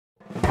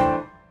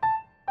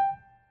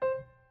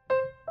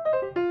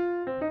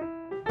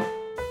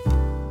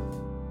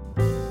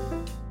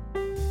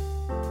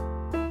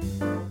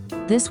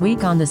This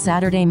week on the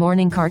Saturday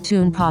Morning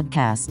Cartoon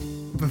Podcast.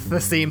 The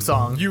theme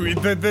song.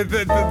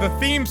 The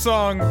theme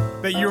song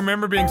that you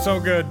remember being so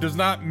good does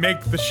not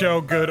make the show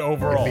good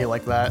overall. It'd be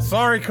like that.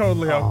 Sorry, Code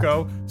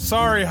Lyoko.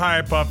 Sorry,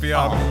 Hi Puppy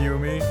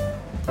Yumi.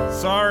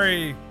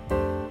 Sorry.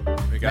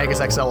 Megas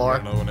XLR.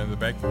 Another one in the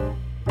bank.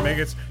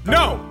 Megas.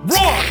 No!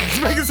 Wrong!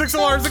 Megas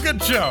XLR is a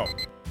good show.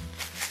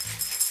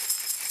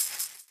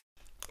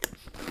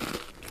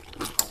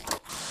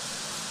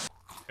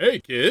 Hey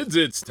kids,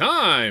 it's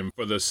time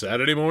for the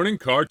Saturday Morning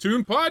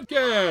Cartoon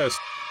Podcast.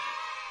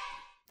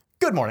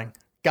 Good morning,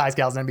 guys,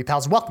 gals, and NB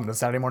pals. Welcome to the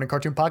Saturday Morning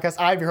Cartoon Podcast.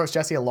 I'm your host,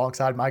 Jesse,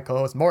 alongside my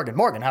co-host, Morgan.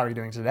 Morgan, how are you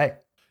doing today?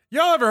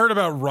 Y'all ever heard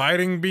about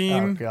Riding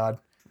Bean? Oh, God.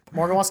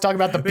 Morgan wants to talk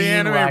about the bean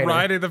anime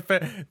rider.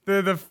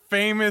 the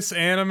famous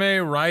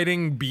anime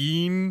Riding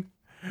Bean.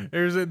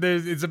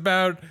 It's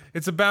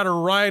about a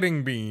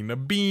riding bean, a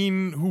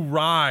bean who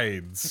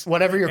rides.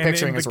 Whatever you're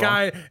picturing is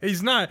wrong.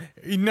 He's not.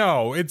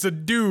 No, it's a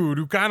dude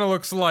who kind of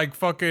looks like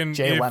fucking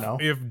Jay Leno.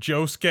 If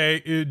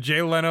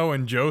Jay Leno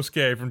and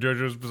Josuke from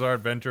JoJo's Bizarre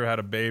Adventure had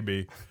a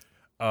baby,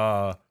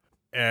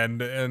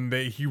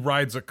 he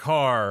rides a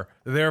car.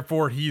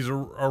 Therefore, he's a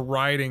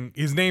riding.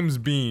 His name's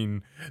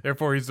Bean.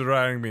 Therefore, he's the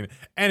riding bean.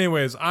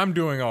 Anyways, I'm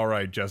doing all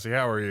right, Jesse.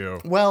 How are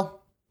you? Well,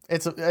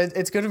 it's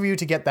good of you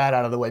to get that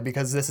out of the way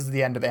because this is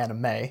the end of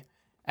AniMay,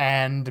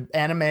 and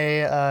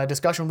anime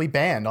discussion will be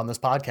banned on this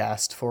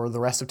podcast for the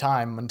rest of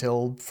time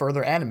until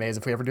further animes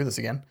if we ever do this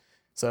again.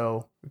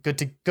 So good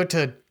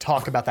to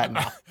talk about that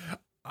now.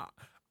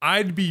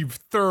 I'd be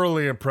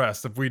thoroughly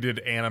impressed if we did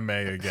anime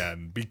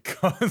again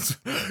because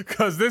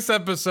this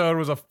episode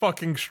was a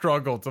fucking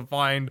struggle to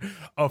find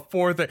a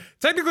fourth thing.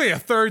 Technically a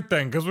third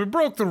thing because we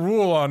broke the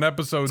rule on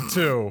episode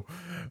 2.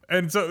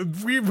 And so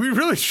we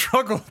really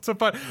struggled to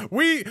find.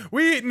 We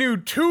knew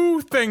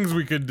two things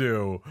we could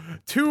do.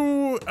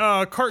 Two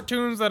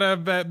cartoons that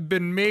have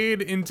been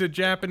made into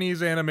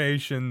Japanese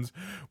animations.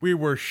 We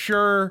were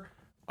sure,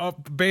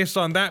 based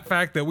on that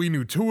fact that we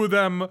knew two of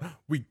them,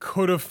 we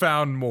could have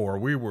found more.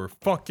 We were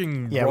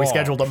fucking wrong. We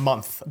scheduled a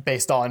month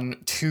based on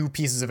two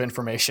pieces of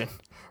information.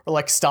 Or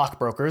like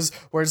stockbrokers,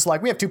 where it's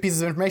like, we have two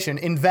pieces of information,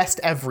 invest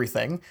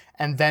everything,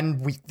 and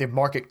then the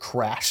market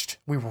crashed.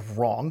 We were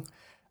wrong.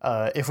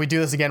 If we do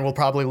this again, we'll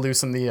probably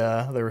loosen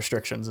the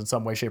restrictions in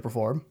some way, shape, or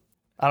form.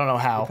 I don't know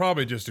how. We'll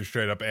probably just do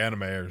straight up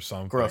anime or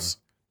something. Gross.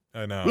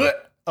 I know.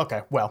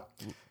 Okay, well.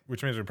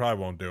 Which means we probably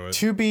won't do it.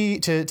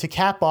 To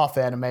cap off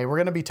anime, we're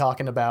going to be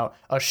talking about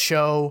a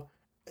show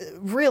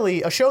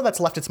that's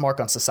left its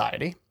mark on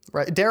society.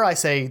 Right? Dare I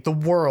say, the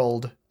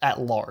world at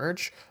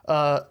large.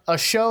 A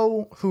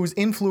show whose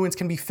influence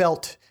can be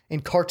felt in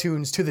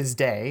cartoons to this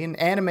day. An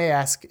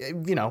anime-esque,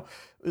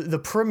 the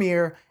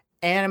premier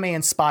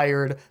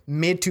anime-inspired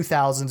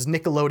mid-2000s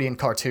Nickelodeon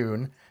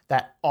cartoon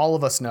that all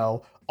of us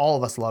know, all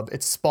of us love.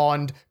 It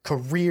spawned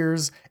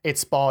careers, it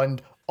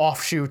spawned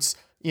offshoots,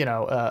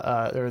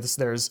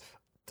 there's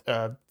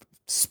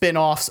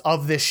spin-offs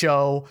of this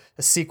show,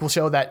 a sequel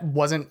show that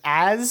wasn't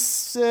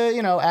as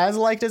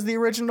liked as the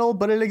original,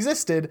 but it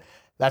existed.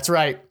 That's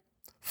right.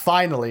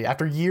 Finally,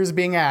 after years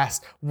being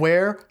asked,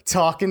 we're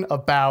talking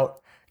about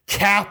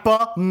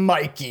Kappa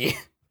Mikey.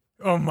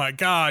 Oh my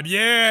God,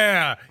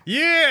 yeah,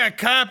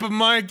 Kappa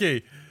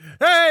Mikey.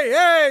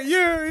 Hey,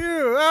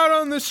 you out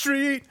on the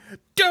street,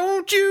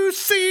 don't you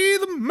see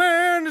the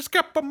man is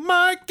Kappa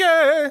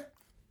Mikey?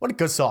 What a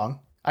good song.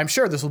 I'm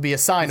sure this will be a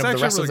sign of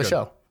the rest of the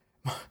show.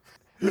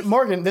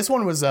 Morgan, this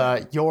one was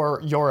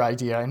your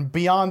idea, and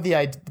beyond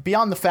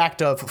the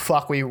fact of,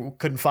 fuck, we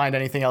couldn't find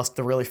anything else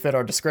to really fit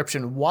our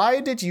description,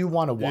 why did you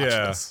want to watch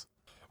this?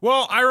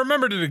 Well, I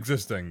remembered it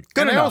existing.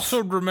 Good enough. I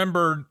also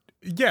remembered,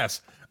 yes,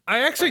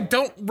 I actually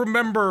don't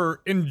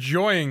remember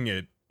enjoying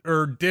it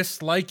or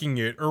disliking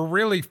it or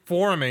really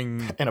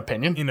forming an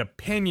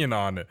opinion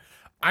on it.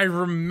 I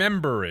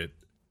remember it,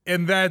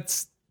 and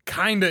that's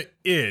kind of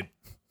it.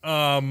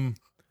 I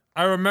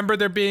remember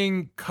there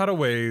being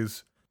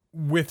cutaways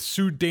with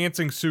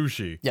dancing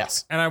sushi.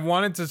 Yes. And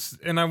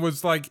I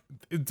was like,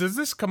 does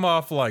this come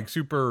off like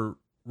super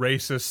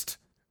racist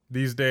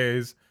these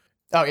days?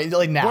 Oh,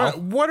 like now?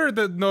 What are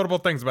the notable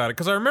things about it?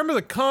 Because I remember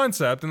the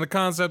concept, and the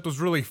concept was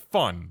really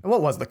fun.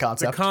 What was the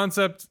concept?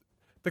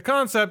 The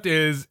concept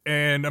is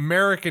an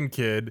American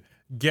kid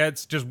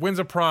just wins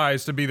a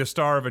prize to be the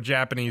star of a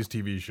Japanese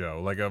TV show,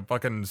 like a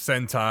fucking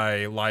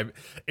Sentai live.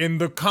 In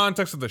the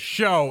context of the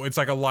show, it's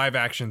like a live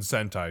action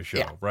Sentai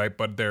show, right?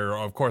 But they're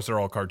all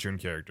cartoon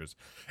characters,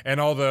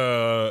 and all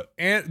the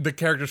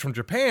characters from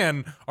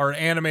Japan are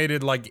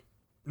animated like.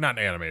 Not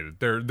animated.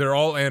 They're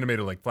all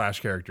animated like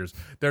Flash characters.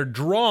 They're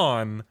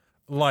drawn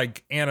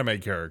like anime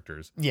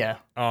characters. Yeah.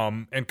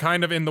 And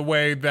kind of in the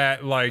way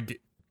that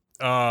like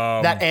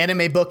that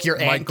anime book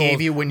your aunt gave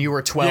you when you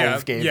were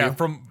 12 gave you.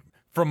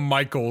 From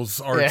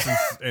Michael's Arts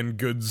and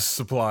Goods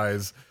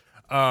Supplies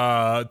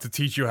to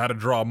teach you how to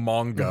draw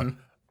manga.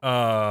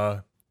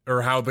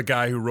 Or how the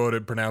guy who wrote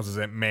it pronounces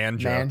it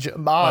manja.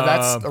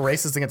 That's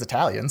racist against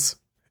Italians.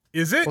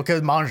 Is it? Well,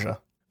 because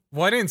manja.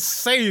 Well, I didn't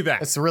say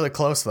that. It's really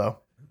close though.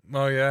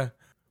 Oh, yeah.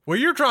 Well,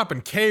 you're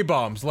dropping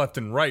K-bombs left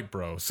and right,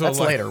 bro. So That's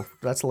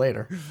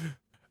later.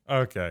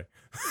 Okay.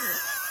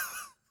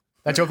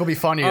 That joke will be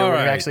funnier All when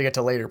right. we actually get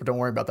to later, but don't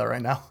worry about that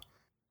right now.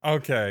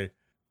 Okay.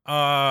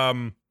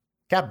 Kappa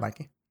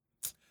Mikey.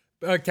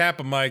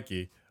 Kappa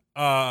Mikey.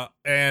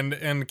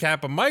 And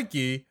Kappa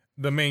Mikey,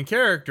 the main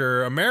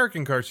character,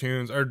 American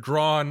cartoons are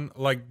drawn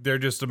like they're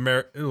just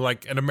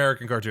like an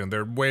American cartoon.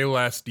 They're way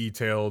less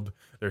detailed.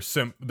 They're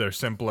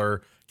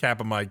simpler.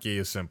 Kappa Mikey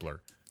is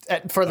simpler.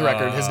 For the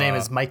record, his name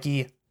is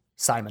Mikey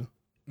Simon.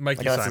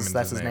 Mikey Like, Simon.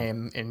 that's his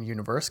name in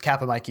universe.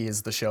 Kappa Mikey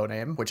is the show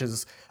name, which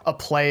is a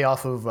play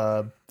off of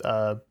a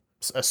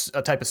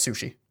type of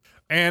sushi.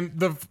 And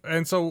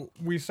so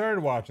we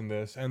started watching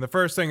this, and the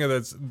first thing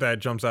that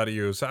jumps out at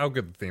you is how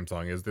good the theme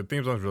song is. The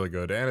theme song is really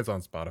good, and it's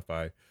on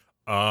Spotify.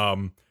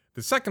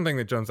 The second thing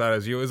that jumps out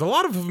at you is a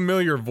lot of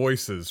familiar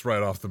voices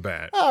right off the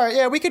bat. All right,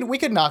 yeah, we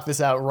could knock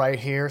this out right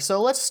here.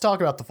 So let's just talk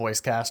about the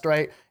voice cast,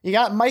 right? You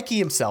got Mikey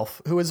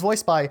himself, who is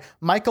voiced by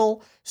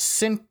Michael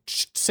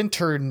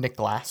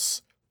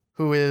Sinterniklaas,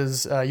 who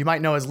is, you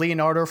might know as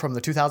Leonardo from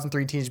the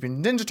 2003 Teenage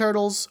Mutant Ninja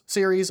Turtles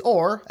series,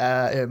 or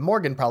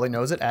Morgan probably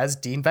knows it as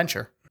Dean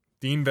Venture.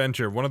 Dean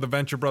Venture, one of the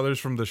Venture brothers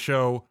from the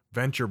show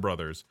Venture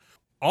Brothers.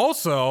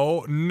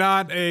 Also,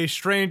 not a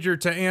stranger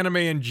to anime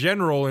in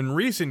general in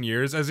recent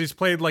years, as he's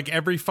played like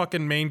every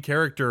fucking main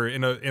character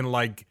in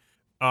hit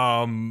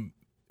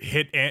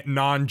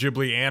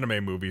non-Ghibli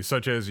anime movies,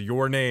 such as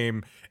Your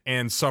Name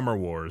and Summer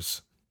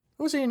Wars.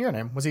 Who was he in Your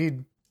Name? Was he...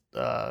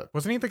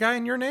 Wasn't he the guy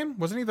in Your Name?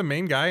 Wasn't he the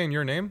main guy in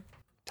Your Name?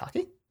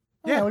 Taki?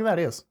 Yeah. What about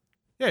he is?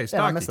 Yeah, he's Yeah,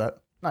 Taki. I missed that.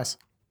 Nice.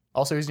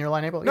 Also, he's in Your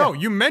Line April? No,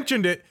 Yeah. you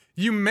mentioned it.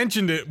 You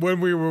mentioned it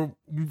when we were.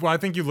 Well, I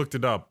think you looked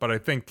it up, but I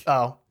think.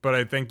 Oh. But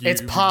I think you.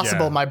 It's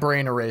possible Yeah. my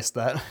brain erased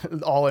that,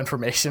 all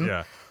information.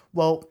 Yeah.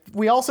 Well,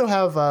 we also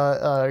have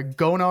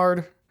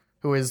Gonard,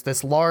 who is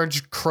this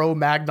large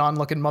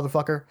Cro-Magnon-looking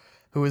motherfucker,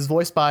 who is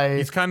voiced by...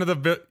 He's kind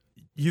of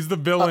he's the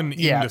villain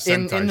yeah, in the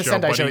Sentai in the show,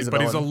 Sentai show, he's a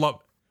villain.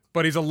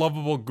 But he's a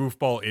lovable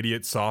goofball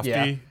idiot softy,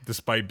 Yeah.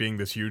 despite being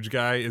this huge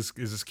guy. Is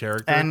his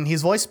character? And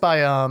he's voiced by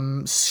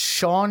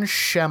Sean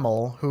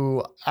Schemmel,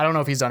 who I don't know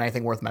if he's done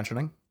anything worth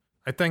mentioning.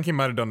 I think he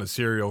might have done a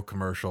cereal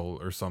commercial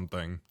or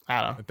something.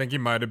 I don't know. I think he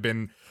might have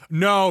been.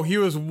 No, he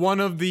was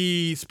one of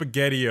the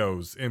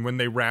SpaghettiOs, and when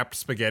they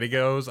wrapped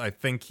SpaghettiOs, I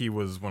think he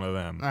was one of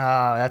them.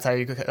 That's how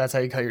you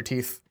cut your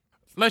teeth.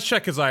 Let's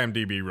check his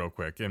IMDb real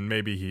quick, and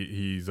maybe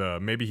he's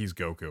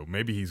Goku.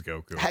 Maybe he's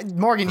Goku.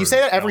 Morgan, you say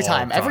that every all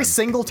time. time. Every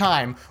single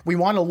time we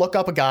want to look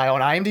up a guy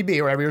on IMDb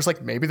or whatever, you're just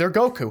like, maybe they're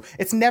Goku.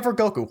 It's never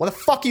Goku. What the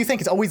fuck do you think?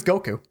 It's always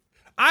Goku.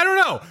 I don't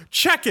know.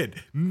 Check it.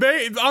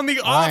 On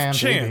the off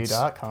chance.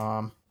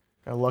 IMDb.com.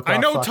 Look I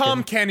up know fucking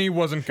Tom Kenny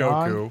wasn't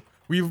Goku.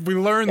 We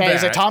learned Yeah, that.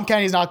 he's like, Tom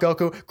Kenny's not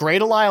Goku.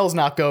 Great Lyle's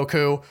not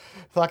Goku.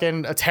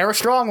 Fucking Tara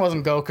Strong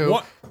wasn't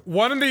Goku.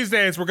 One of these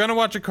days, we're gonna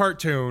watch a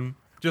cartoon,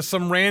 just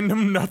some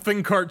random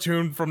nothing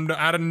cartoon from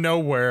out of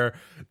nowhere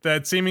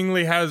that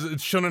seemingly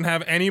shouldn't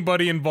have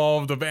anybody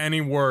involved of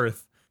any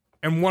worth,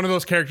 and one of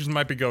those characters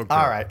might be Goku.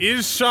 All right.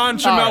 Is Sean All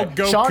Schemmel right.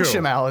 Goku? Sean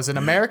Schemmel is an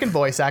American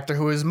voice actor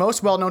who is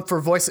most well known for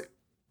voice.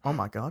 Oh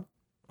my god.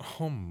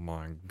 Oh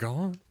my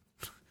god!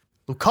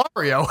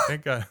 Lucario.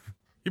 That guy.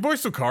 He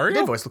voiced Lucario. He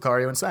did voice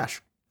Lucario in Smash.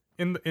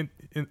 in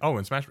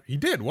Smash. He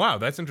did. Wow,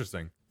 that's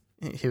interesting.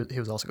 He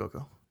was also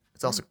Goku.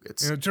 It's also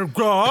also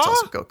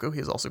Goku. Goku.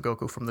 He's also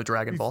Goku from the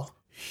Dragon Ball.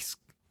 He's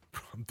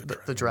from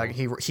The Dragon.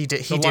 He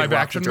did the rock live the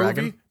action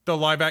dragon. movie. The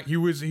live act. He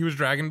was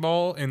Dragon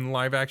Ball in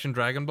live action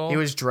Dragon Ball. He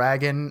was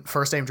Dragon.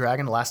 First name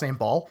Dragon. Last name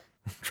Ball.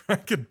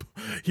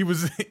 He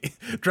was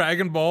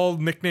Dragon Ball,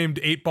 nicknamed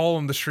 8-Ball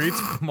in the streets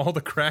from all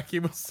the crack he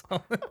was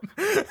selling.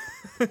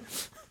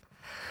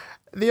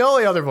 The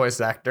only other voice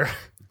actor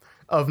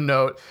of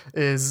note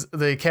is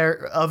the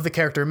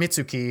character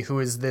Mitsuki, who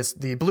is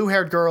the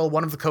blue-haired girl,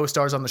 one of the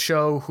co-stars on the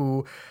show,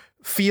 who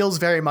feels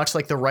very much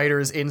like the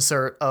writer's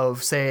insert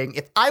of saying,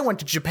 if I went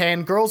to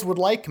Japan, girls would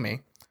like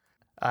me.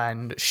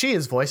 And she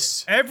is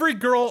voiced...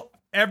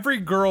 Every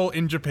girl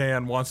in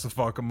Japan wants to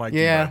fuck a Mikey,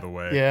 Yeah, by the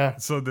way. yeah.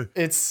 So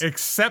It's-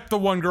 except the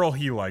one girl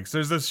he likes.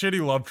 There's this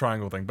shitty love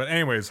triangle thing. But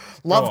anyways,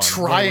 Love go on.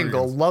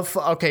 triangle.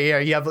 Okay, yeah,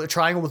 you have a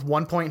triangle with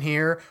 1 point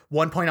here,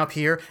 1 point up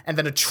here, and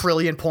then a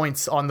trillion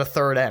points on the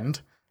third end.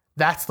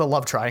 That's the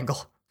love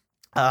triangle.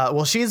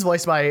 Well, she's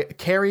voiced by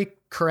Carrie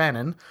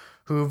Kuranen,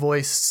 who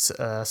voiced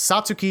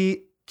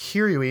Satsuki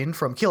Kiryuin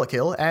from Kill la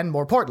Kill, and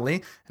more importantly,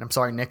 and I'm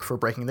sorry, Nick, for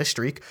breaking this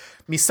streak,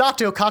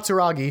 Misato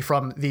Katsuragi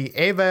from the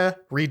Ava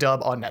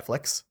redub on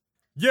Netflix.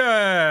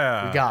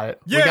 Yeah. We got it.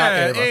 Yeah, We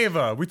got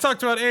Ava. We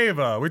talked about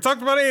Ava. We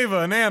talked about Ava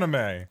in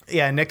anime.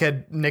 Yeah, Nick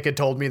had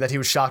told me that he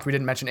was shocked we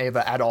didn't mention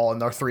Ava at all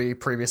in our 3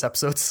 previous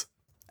episodes.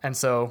 And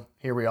so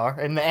here we are.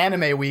 In the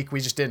anime week,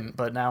 we just didn't.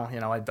 But now,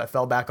 I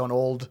fell back on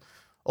old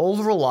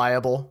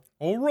reliable.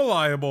 Old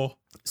reliable.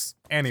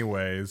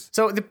 Anyways.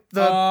 So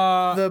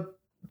the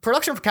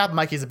production for Kappa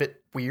Mikey is a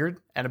bit weird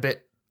and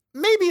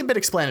maybe a bit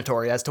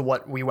explanatory as to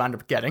what we wound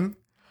up getting.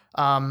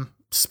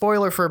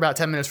 Spoiler for about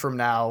 10 minutes from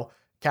now,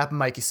 Kappa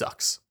Mikey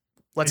sucks.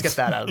 Let's get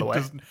that out of the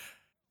way.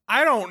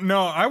 I don't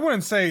know. I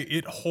wouldn't say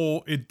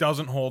it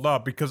doesn't hold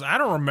up because I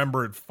don't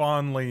remember it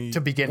fondly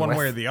To begin one with.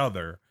 way or the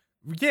other.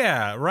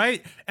 Yeah,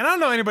 right? And I don't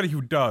know anybody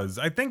who does.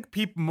 I think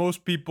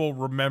most people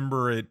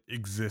remember it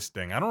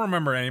existing. I don't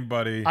remember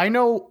anybody. I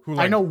know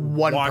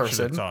one watched it a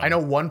person. ton. I know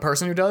one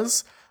person who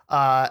does.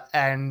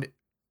 And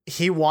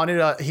he wanted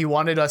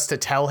us to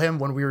tell him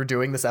when we were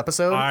doing this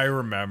episode. I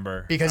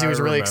remember. Because he was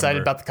really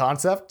excited about the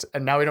concept,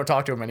 and now we don't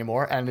talk to him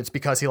anymore, and it's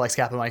because he likes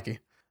Kappa Mikey.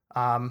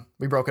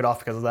 We broke it off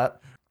because of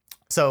that.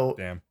 So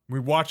damn. We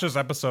watched this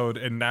episode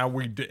and now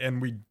we're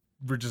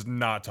just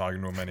not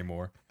talking to him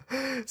anymore.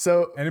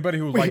 So anybody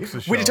who likes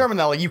the show. We determined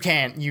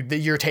that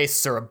your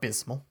tastes are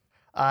abysmal.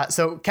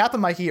 So Kappa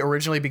Mikey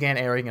originally began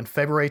airing in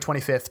February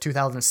 25th,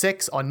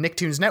 2006 on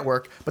Nicktoons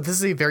Network, but this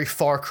is a very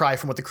far cry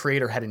from what the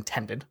creator had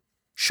intended,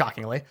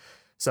 shockingly.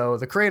 So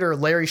the creator,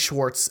 Larry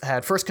Schwartz,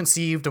 had first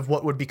conceived of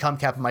what would become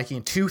Kappa Mikey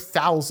in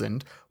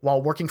 2000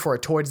 while working for a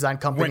toy design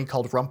company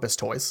called Rumpus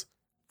Toys.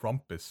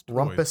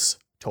 Rumpus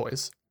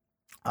Toys.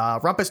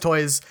 Rumpus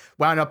Toys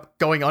wound up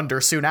going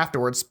under soon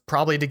afterwards,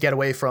 probably to get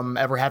away from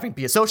ever having to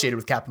be associated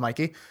with Kappa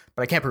Mikey,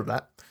 but I can't prove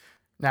that.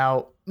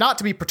 Now, not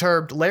to be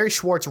perturbed, Larry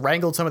Schwartz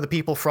wrangled some of the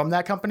people from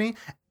that company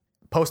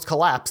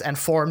post-collapse and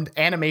formed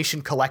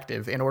Animation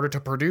Collective in order to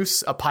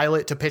produce a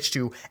pilot to pitch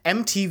to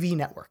MTV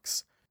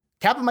networks.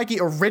 Kappa Mikey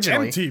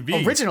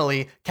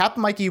originally, Kappa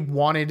Mikey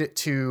wanted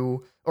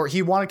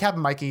Kappa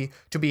Mikey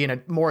to be in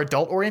a more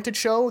adult-oriented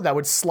show that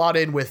would slot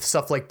in with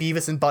stuff like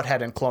Beavis and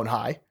Butthead and Clone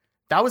High.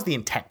 That was the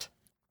intent.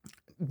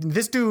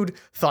 This dude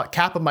thought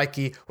Kappa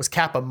Mikey was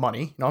Kappa money.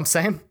 You know what I'm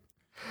saying?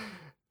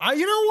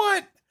 You know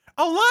what?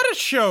 A lot of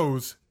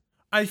shows,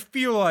 I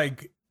feel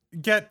like,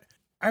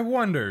 I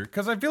wonder,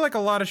 because I feel like a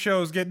lot of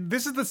shows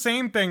this is the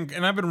same thing,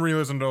 and I've been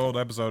re-listening to an old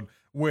episode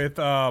with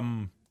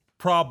Problem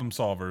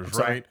Solvers,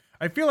 right?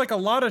 I feel like a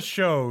lot of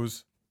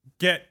shows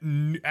get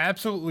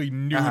absolutely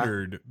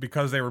neutered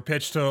because they were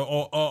pitched to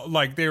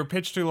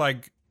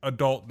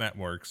adult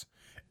networks,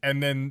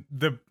 and then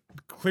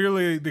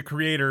clearly the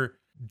creator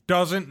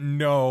doesn't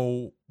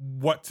know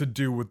what to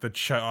do with the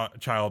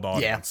child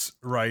audience,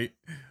 right?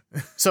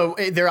 So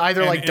they're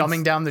either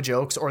dumbing down the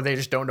jokes, or they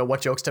just don't know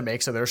what jokes to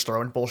make, so they're just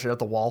throwing bullshit at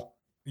the wall.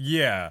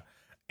 Yeah,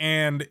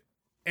 and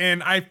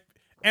again,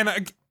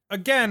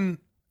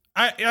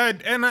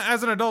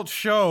 as an adult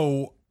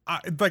show,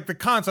 the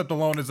concept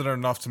alone isn't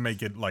enough to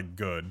make it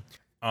good.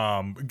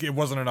 It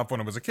wasn't enough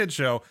when it was a kid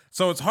show,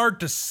 so it's hard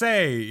to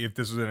say if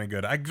this was any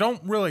good. I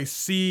don't really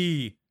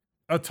see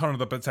a ton of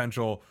the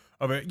potential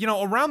of it. You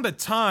know, around the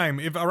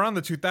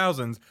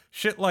 2000s,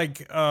 shit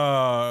like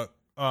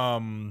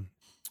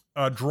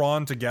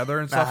Drawn Together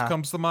and stuff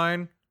comes to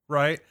mind,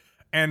 right?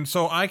 And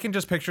so I can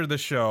just picture the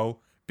show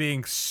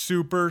being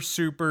super,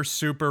 super,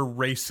 super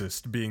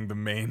racist being the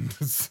main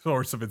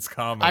source of its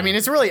comedy. I mean,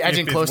 it's really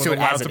edging close to it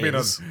as it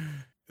is.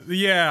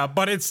 Yeah,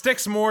 but it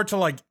sticks more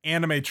to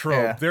anime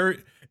trope.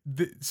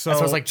 So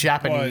it's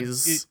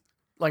Japanese,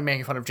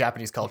 making fun of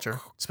Japanese culture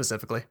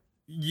specifically.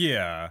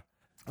 Yeah.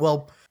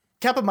 Well,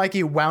 Kappa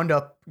Mikey wound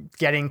up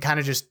getting kind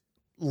of just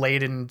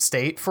laid in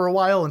state for a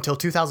while until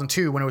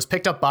 2002 when it was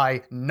picked up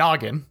by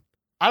Noggin.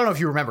 I don't know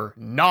if you remember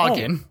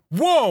Noggin.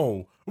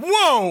 Oh,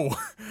 whoa,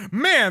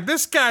 man,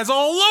 this guy's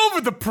all over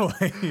the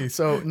place.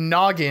 So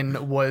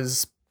Noggin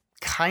was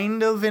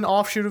kind of an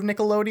offshoot of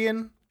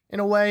Nickelodeon in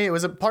a way. It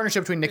was a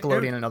partnership between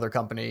Nickelodeon and another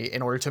company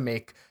in order to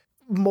make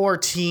more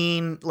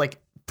teen,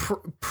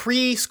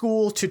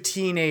 preschool to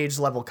teenage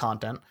level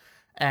content.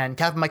 And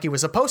Kappa Mikey was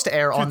supposed to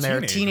air on their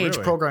teenage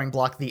programming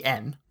block, The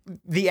N.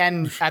 The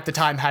N at the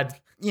time had,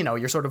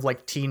 your sort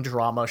of teen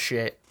drama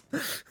shit.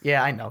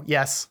 Yeah, I know.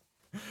 Yes.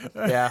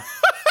 Yeah.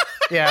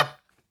 Yeah.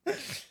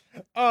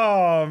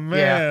 Oh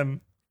man. Yeah.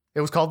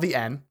 It was called The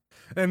N.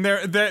 And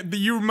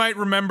you might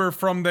remember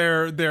from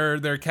their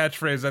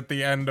catchphrase at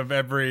the end of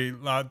every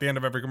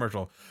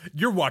commercial.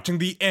 You're watching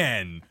The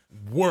N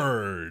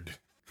word,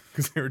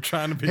 because they were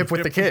trying to be hip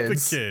with the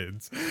kids.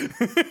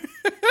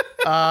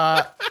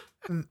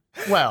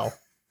 Well,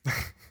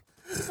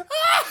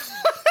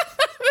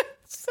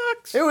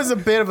 sucks. It was a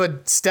bit of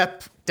a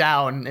step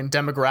down in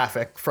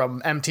demographic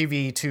from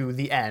MTV to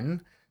The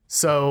N,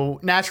 so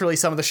naturally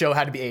some of the show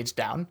had to be aged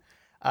down.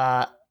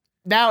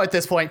 Now at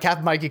this point,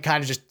 Kappa Mikey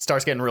kind of just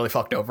starts getting really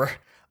fucked over.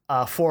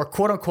 For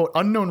quote-unquote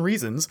unknown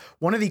reasons,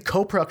 one of the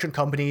co-production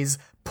companies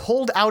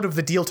pulled out of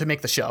the deal to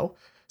make the show,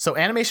 so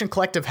Animation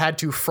Collective had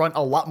to front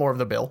a lot more of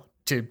the bill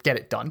to get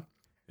it done.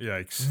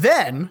 Yikes.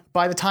 Then,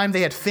 by the time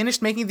they had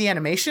finished making the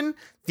animation,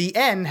 The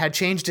N had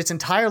changed its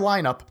entire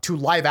lineup to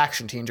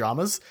live-action teen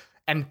dramas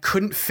and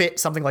couldn't fit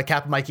something like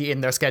Kappa Mikey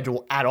in their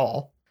schedule at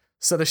all.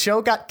 So the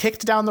show got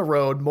kicked down the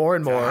road more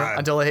and more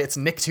until it hits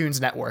Nicktoons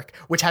Network,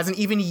 which has an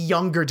even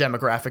younger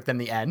demographic than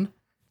The N,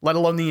 let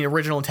alone the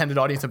original intended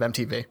audience of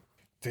MTV.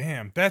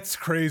 Damn, that's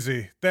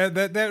crazy.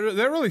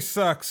 That really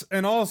sucks.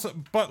 And also,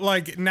 but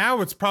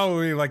now it's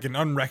probably an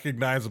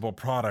unrecognizable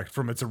product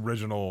from its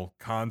original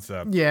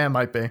concept. Yeah, it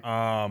might be.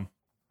 And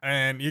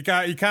you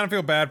kind of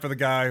feel bad for the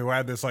guy who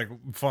had this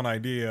fun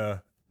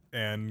idea,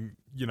 and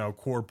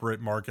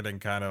corporate marketing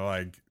kind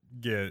of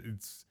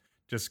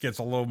just gets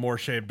a little more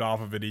shaved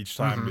off of it each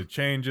time it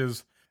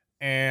changes.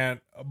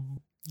 And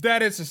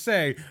That is to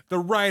say, the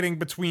writing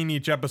between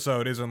each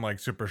episode isn't like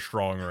super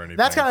strong or anything.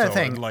 That's kind of the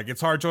thing. Like, it's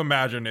hard to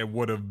imagine it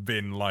would have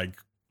been like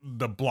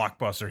the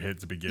blockbuster hit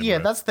to begin with. Yeah,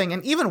 that's the thing.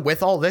 And even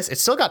with all this,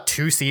 it's still got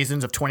 2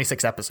 seasons of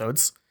 26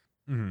 episodes.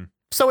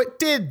 So it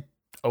did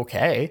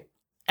okay.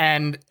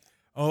 And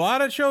a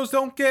lot of shows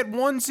don't get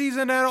 1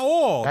 season at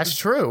all. that's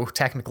true,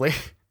 technically.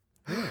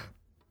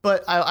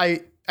 But I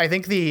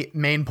think the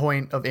main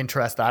point of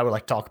interest that I would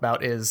like to talk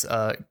about is,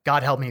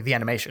 God help me, the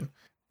animation.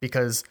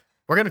 Because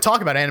we're going to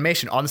talk about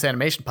animation on this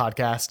animation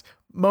podcast,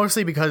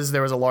 mostly because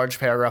there was a large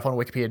paragraph on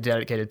Wikipedia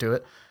dedicated to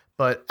it.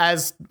 But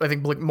as I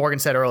think Morgan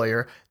said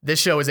earlier, this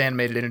show is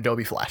animated in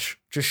Adobe Flash.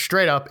 Just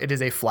straight up, it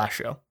is a Flash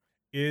show.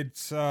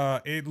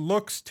 It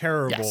looks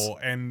terrible, Yes.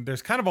 and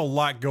there's kind of a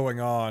lot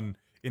going on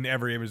in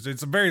every image.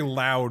 It's a very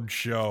loud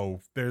show.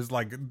 There's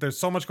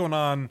so much going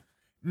on.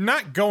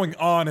 Not going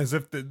on as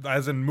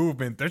in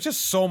movement. There's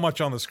just so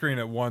much on the screen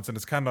at once, and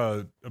it's kind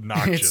of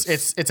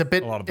obnoxious. It's a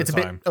bit a lot of the it's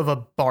time. a bit of a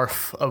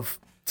barf of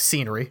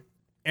scenery.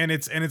 And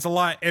it's a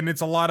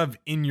lot of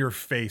in your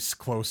face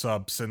close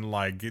ups, and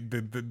like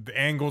the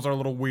angles are a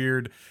little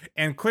weird,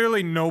 and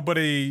clearly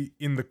nobody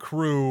in the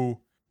crew,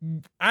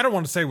 I don't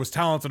want to say was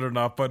talented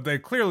enough, but they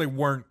clearly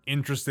weren't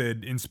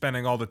interested in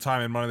spending all the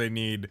time and money they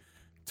need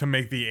to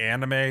make the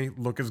anime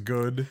look as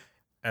good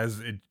as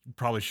it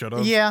probably should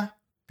have. Yeah.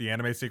 The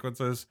anime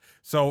sequences.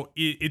 So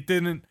it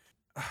didn't.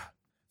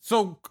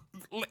 So,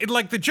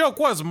 like, the joke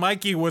was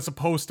Mikey was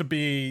supposed to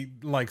be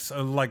like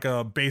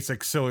a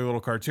basic silly little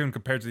cartoon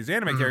compared to these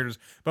anime characters,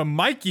 but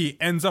Mikey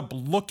ends up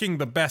looking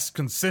the best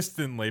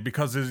consistently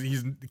because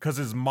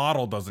his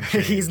model doesn't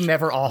change. He's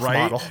never off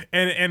model,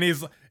 and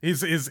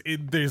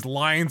his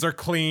lines are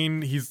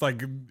clean. He's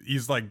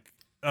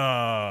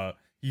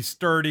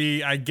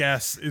sturdy, I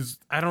guess.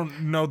 I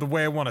don't know the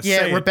way I want to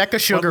say it. Yeah, Rebecca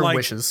Sugar like,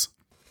 wishes.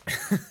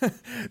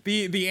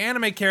 the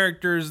anime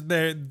characters,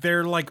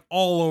 they're like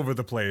all over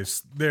the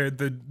place.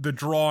 The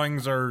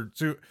drawings are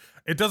too.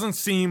 It doesn't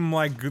seem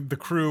like the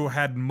crew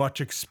had much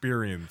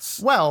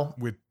experience. Well,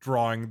 with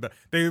drawing,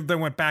 they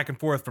went back and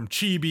forth from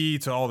chibi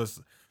to all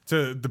this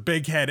to the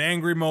big head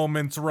angry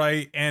moments,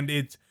 right? And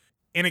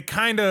you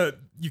kind of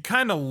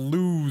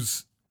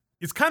lose.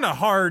 It's kind of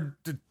hard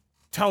to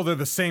tell they're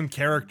the same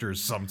characters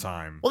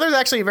sometimes. Well, there's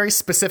actually a very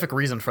specific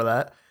reason for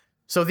that.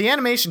 So the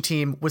animation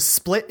team was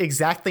split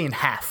exactly in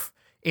half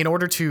in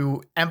order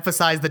to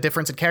emphasize the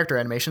difference in character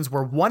animations,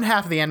 where one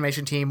half of the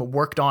animation team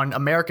worked on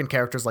American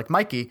characters like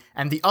Mikey,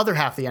 and the other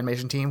half of the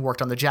animation team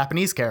worked on the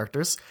Japanese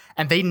characters,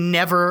 and they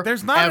never,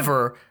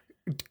 ever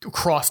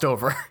crossed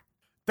over.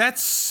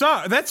 That's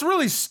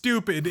really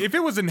stupid. If it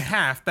was in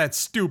half, that's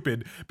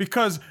stupid,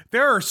 because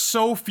there are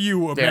so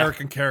few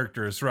American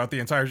characters throughout the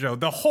entire show.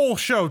 The whole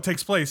show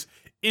takes place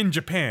in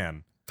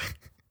Japan.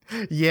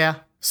 Yeah.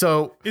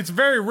 So it's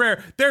very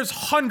rare. There's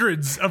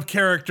hundreds of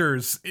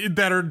characters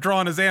that are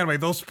drawn as anime.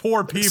 Those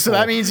poor people. So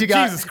that means you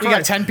got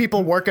 10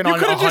 people working on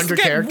 100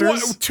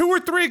 characters. 2 or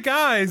 3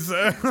 guys.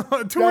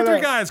 Two or three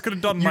guys could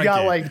have done Mikey. You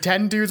got like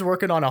 10 dudes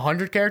working on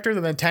 100 characters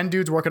and then 10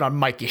 dudes working on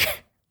Mikey.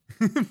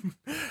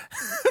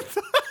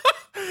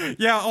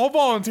 Yeah, I'll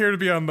volunteer to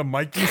be on the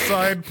Mikey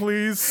side,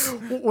 please.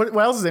 What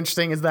else is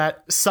interesting is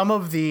that some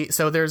of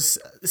there's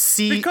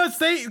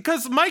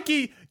because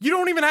Mikey, you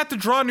don't even have to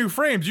draw new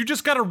frames. You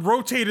just got to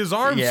rotate his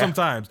arms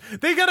sometimes.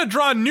 They got to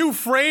draw new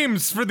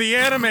frames for the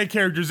anime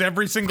characters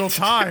every single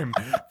time.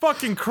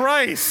 Fucking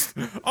Christ.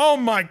 Oh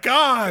my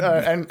God.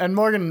 And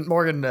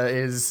Morgan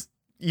is,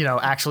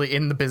 actually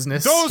in the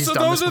business. Those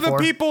are the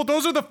people,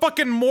 those are the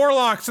fucking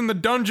Morlocks in the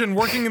dungeon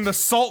working in the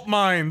salt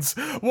mines,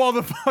 while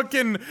the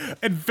fucking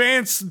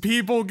advanced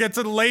people get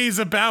to laze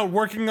about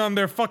working on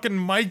their fucking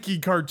Mikey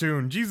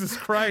cartoon. Jesus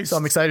Christ. So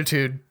I'm excited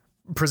to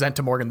present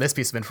to Morgan this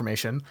piece of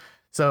information.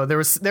 So there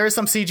is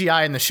some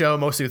CGI in the show,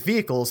 mostly with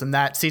vehicles, and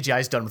that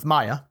CGI is done with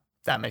Maya.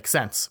 That makes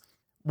sense.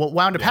 What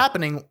wound up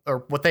happening,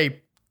 or what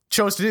they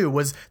chose to do,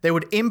 was they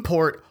would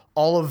import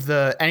all of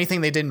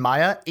anything they did in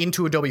Maya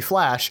into Adobe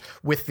Flash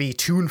with the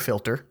toon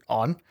filter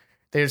on.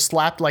 They just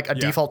slapped like a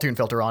default toon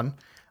filter on.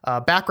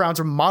 Backgrounds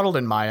were modeled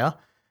in Maya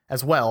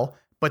as well,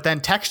 but then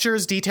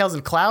textures, details,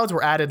 and clouds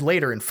were added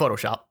later in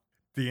Photoshop.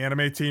 The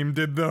anime team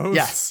did those?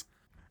 Yes.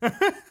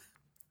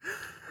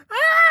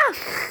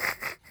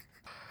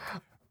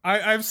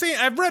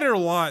 I've read it a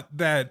lot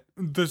that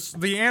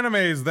the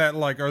animes that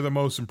like are the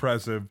most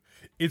impressive,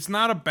 it's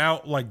not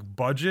about like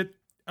budget.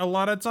 A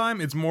lot of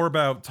time it's more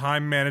about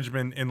time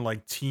management and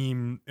like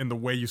team and the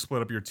way you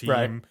split up your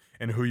team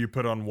and who you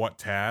put on what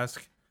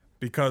task,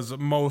 because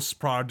most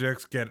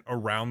projects get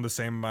around the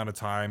same amount of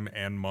time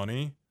and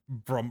money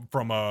from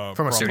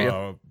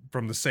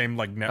the same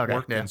like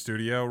network and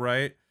studio,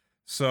 right?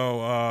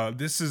 So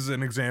this is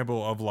an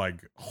example of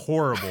like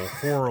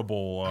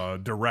horrible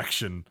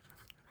direction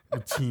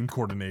and team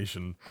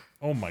coordination.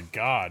 Oh my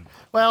God.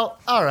 Well,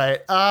 all right.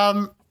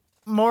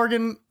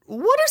 Morgan,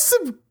 what are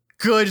some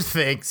good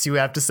things you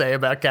have to say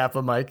about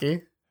Kappa,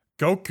 Mikey?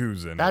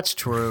 Goku's in it. That's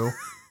true.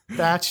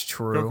 That's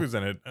true. Goku's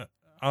in it.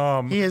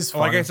 He is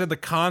funny. Like I said, the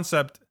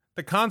concept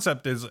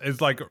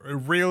is like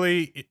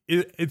really,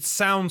 it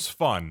sounds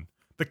fun.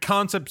 the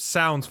concept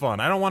sounds fun.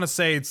 I don't want to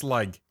say it's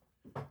like,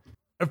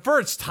 for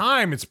its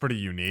time, it's pretty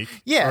unique.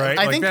 Yeah, right?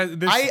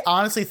 I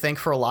honestly think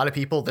for a lot of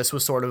people, this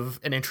was sort of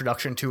an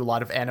introduction to a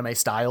lot of anime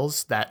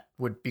styles that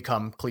would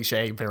become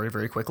cliche very,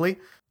 very quickly.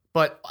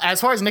 But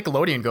as far as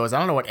Nickelodeon goes, I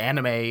don't know what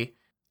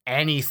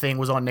anything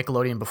was on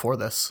Nickelodeon before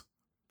this.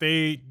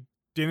 They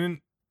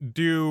didn't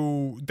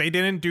do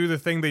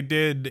the thing they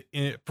did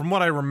from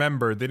what I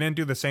remember. They didn't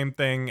do the same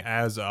thing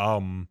as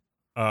Hi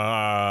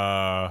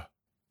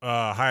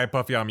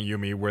Puffy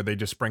Amiyumi, where they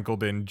just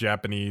sprinkled in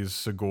Japanese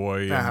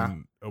Sugoi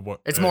and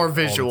what it's more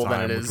visual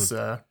time, than it is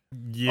yeah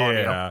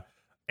audio.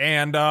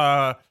 And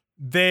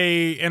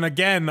and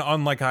again,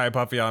 unlike Hi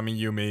Puffy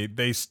Amiyumi,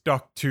 they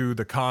stuck to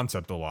the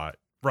concept a lot,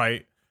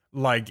 right?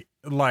 Like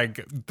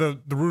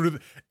the root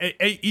of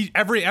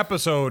every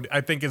episode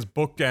I think is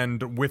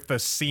bookend with the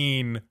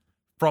scene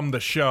from the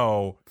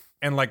show,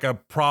 and like a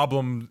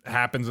problem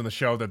happens in the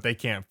show that they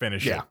can't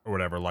finish it or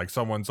whatever. Like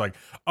someone's like,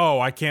 oh,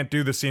 I can't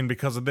do the scene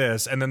because of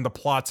this. And then the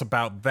plot's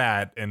about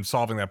that and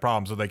solving that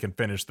problem so they can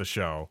finish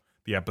the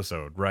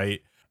episode.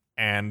 Right.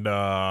 And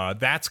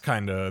that's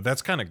kind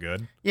of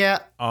good. Yeah.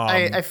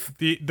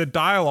 The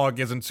dialogue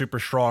isn't super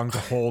strong to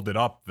hold it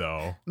up,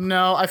 though.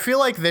 No, I feel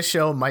like this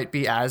show might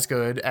be as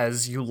good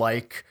as you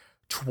like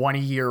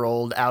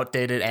 20-year-old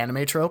outdated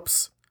anime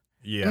tropes.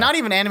 Yeah. Not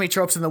even anime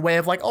tropes in the way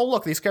of like, oh,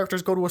 look, these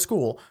characters go to a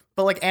school,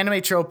 but like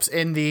anime tropes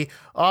in the,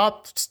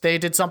 oh, they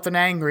did something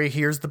angry.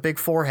 Here's the big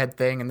forehead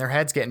thing and their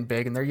head's getting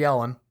big and they're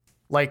yelling.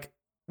 Like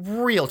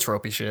real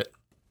tropey shit.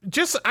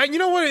 You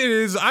know what it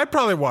is? I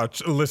probably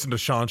listen to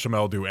Sean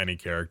Shamel do any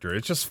character.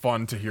 It's just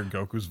fun to hear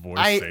Goku's voice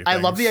say things. I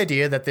love the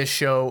idea that this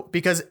show,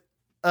 because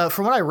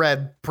from what I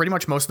read, pretty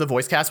much most of the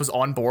voice cast was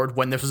on board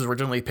when this was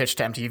originally pitched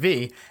to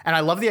MTV. And I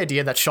love the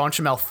idea that Sean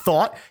Shamel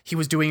thought he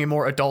was doing a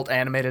more adult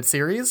animated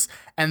series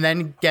and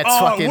then gets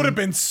fucking... it would have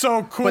been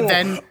so cool. But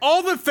then...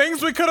 all the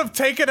things we could have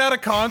taken out of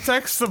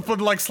context to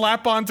put, like,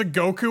 slap onto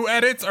Goku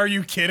edits. Are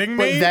you kidding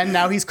me? But then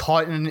now he's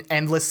caught in an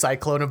endless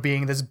cyclone of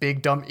being this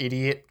big, dumb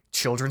idiot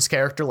children's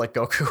character like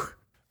Goku.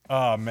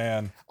 Oh,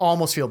 man.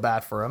 Almost feel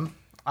bad for him.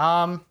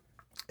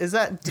 Is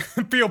that...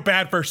 Feel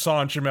bad for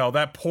Sean Shamel,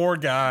 that poor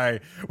guy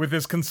with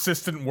his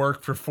consistent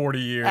work for 40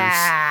 years.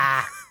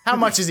 How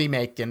much is he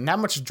making? How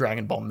much does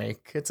Dragon Ball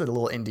make? It's a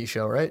little indie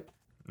show, right?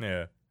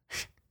 Yeah.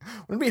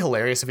 Wouldn't it be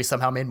hilarious if he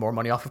somehow made more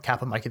money off of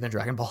Kappa, Mikey than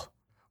Dragon Ball?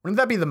 Wouldn't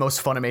that be the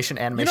most Funimation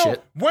anime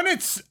shit?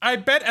 I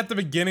bet at the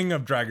beginning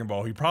of Dragon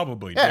Ball, he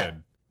probably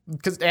did.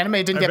 Because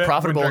anime didn't get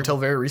profitable until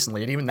very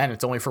recently, and even then,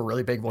 it's only for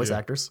really big voice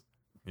actors.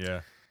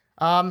 Yeah.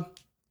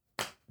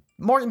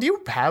 Morgan, do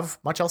you have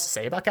much else to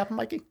say about Kappa,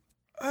 Mikey?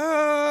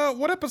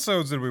 What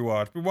episodes did we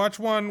watch? We watched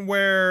one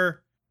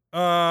where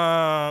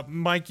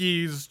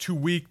Mikey's too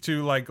weak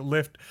to like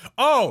lift.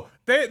 Oh,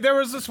 there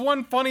was this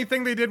one funny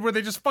thing they did where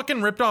they just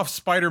fucking ripped off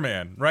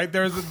Spider-Man, right?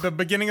 The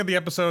beginning of the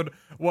episode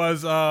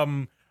was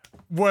Gonard,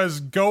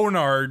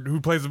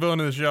 who plays the villain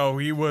of the show.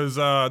 He was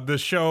the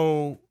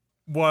show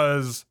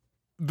was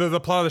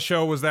the plot of the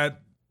show was that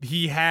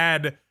he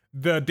had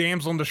the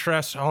damsel in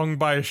distress hung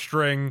by a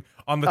string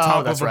on the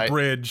top of a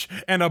bridge,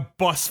 and a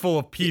bus full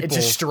of people. It's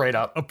just straight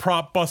up. A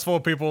prop bus full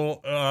of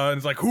people, and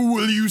it's like, who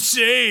will you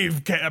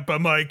save, Kappa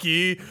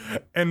Mikey?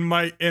 And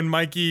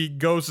Mikey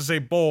goes to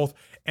save both,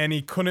 and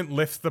he couldn't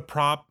lift the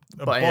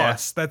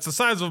bus that's the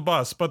size of a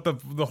bus, but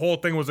the whole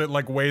thing was it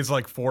like weighs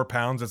like 4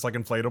 pounds. It's like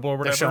inflatable or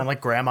whatever. They're showing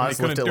like grandmas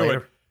lift it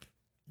later.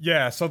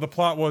 Yeah, so the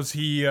plot was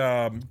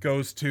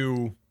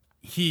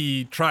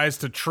he tries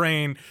to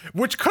train,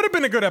 which could have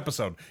been a good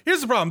episode.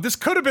 Here's the problem. This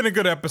could have been a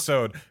good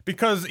episode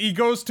because he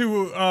goes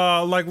to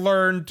like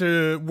learn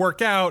to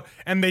work out,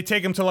 and they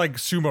take him to like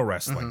sumo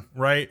wrestling,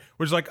 right?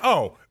 Which is like,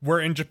 oh, we're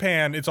in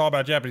Japan. It's all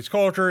about Japanese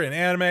culture and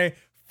anime.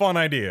 Fun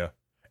idea.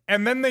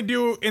 And then they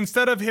do,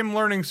 instead of him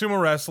learning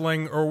sumo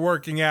wrestling or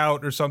working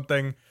out or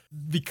something,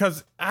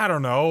 because I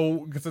don't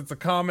know, because it's a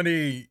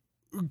comedy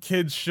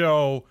kids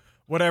show,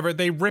 whatever,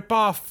 they rip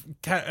off,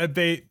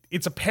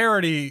 it's a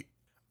parody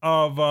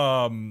of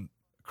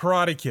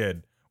Karate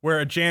Kid, where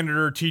a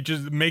janitor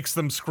makes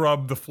them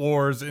scrub the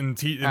floors and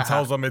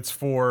tells them it's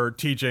for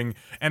teaching,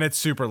 and it's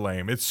super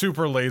lame. It's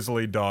super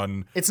lazily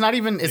done. It's not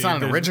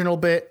an original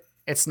bit.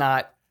 It's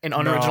not an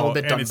unoriginal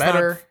bit done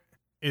better.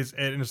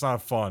 It's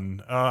not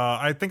fun.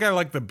 I think I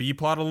like the B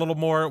plot a little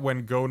more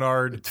when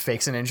Gonard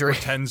fakes an injury,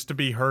 pretends to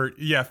be hurt.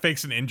 Yeah,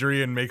 fakes an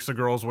injury and makes the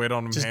girls wait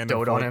on him hand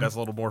and foot. That's a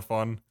little more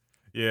fun.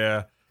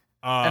 Yeah.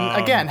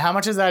 And again, how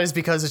much of that is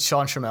because it's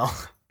Sean Shamel?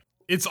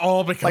 It's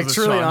all because like of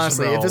truly, Sean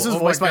honestly, Shamel. if this was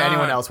voiced by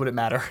anyone else, would it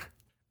matter?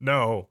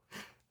 No.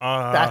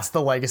 That's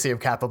the legacy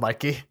of Kappa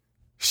Mikey.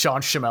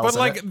 Sean Shamel. But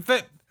like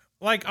that,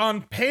 like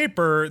on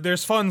paper,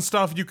 there's fun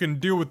stuff you can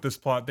do with this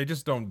plot. They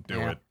just don't do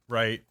it,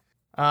 right?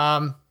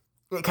 Kappa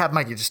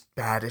Mikey just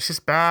bad. It's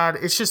just bad.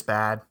 It's just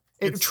bad.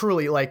 It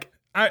truly like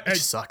it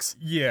just sucks.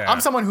 Yeah.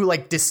 I'm someone who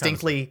like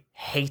distinctly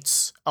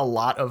hates a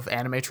lot of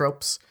anime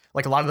tropes.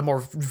 Like a lot of the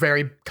more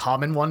very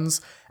common ones.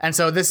 And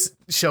so this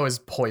show is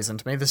poison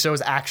to me. This show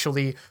is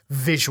actually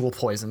visual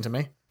poison to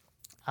me.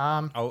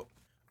 I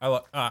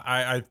would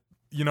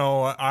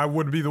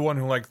be the one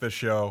who liked this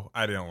show.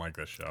 I didn't like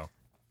this show.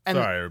 And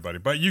sorry, everybody,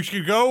 but you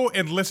should go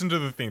and listen to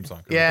the theme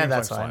song. Yeah,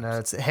 that's fine.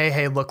 It's Hey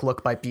Hey Look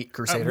Look by Beat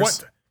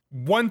Crusaders.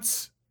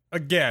 Once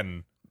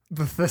again,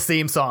 the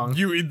theme song.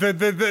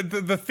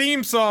 The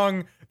theme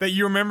song that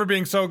you remember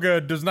being so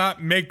good does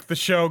not make the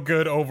show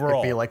good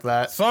overall. It'd be like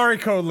that. Sorry,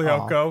 Code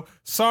Lyoko.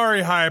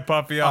 Sorry, Hi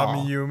Puffy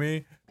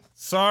Amiyumi.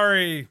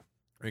 Sorry,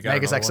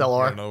 Megas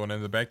XLR. Another one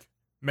in the bank.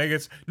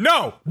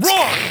 No,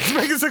 wrong.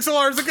 Megas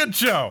XLR is a good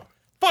show.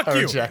 Fuck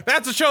you. Reject.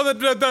 That's a show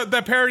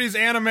that parodies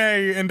anime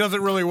and does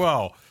it really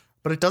well.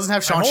 But it doesn't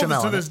have Sean I hold Shamel.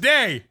 this to this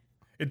day,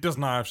 it does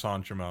not have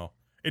Sean Shamel.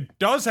 It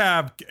does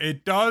have.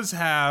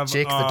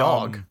 Jake the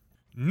dog.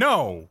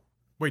 No,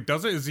 wait,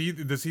 does it? Is he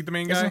the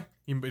main guy?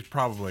 He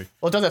probably.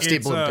 Well, it does have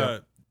Steve Bloom too.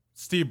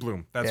 Steve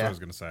Bloom. That's what I was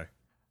gonna say.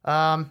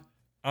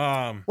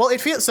 Well,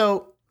 it feels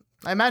so.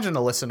 I imagine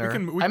a listener.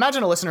 I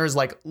imagine a listener is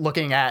like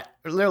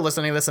they're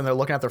listening to this and they're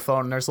looking at their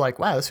phone and they're like,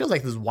 wow, this feels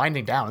like this is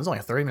winding down. It's only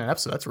a 30-minute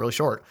episode. That's really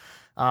short.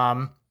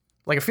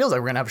 Like it feels like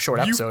we're gonna have a short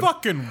episode. You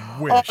fucking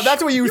wish. Oh,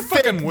 that's what you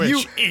think. Fucking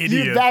wish,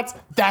 idiot.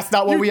 That's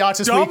not what we watched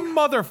this week. Dumb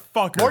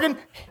motherfucker. Morgan,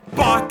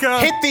 Baka.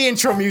 hit the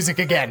intro music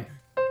again.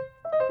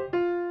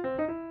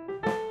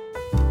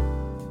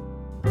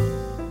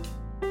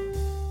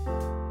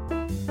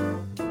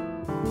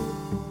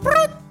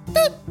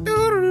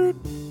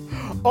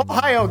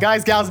 Ohio,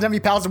 guys, gals, and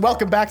MV pals, and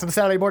welcome back to the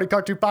Saturday Morning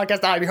Cartoon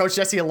Podcast. I'm your host,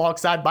 Jesse,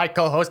 alongside my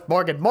co-host,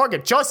 Morgan.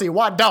 Morgan, Chelsea,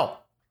 Wado.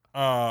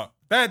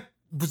 That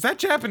was that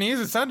Japanese?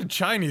 It sounded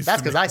Chinese.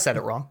 That's because I said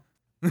it wrong.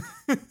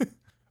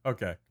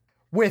 Okay.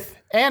 With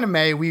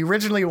AniMay, we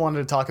originally wanted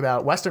to talk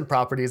about Western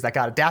properties that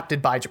got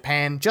adapted by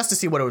Japan just to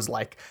see what it was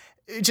like,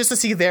 just to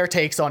see their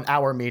takes on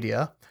our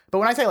media. But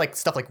when I say like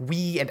stuff like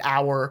we and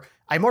our,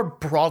 I more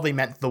broadly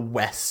meant the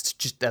West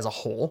just as a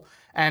whole.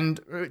 And,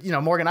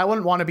 Morgan, I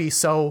wouldn't want to be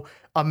so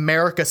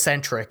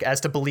America-centric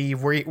as to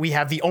believe we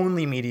have the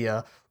only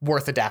media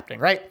worth adapting,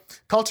 right?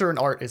 Culture and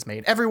art is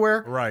made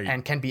everywhere, right,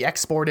 and can be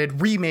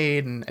exported,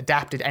 remade, and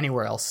adapted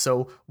anywhere else.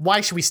 So why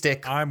should we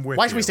stick?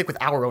 Why should we stick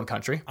with our own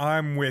country?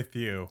 I'm with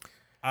you.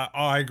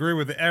 I agree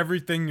with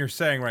everything you're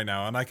saying right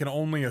now, and I can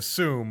only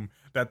assume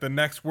that the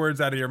next words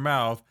out of your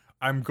mouth,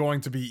 I'm going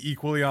to be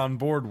equally on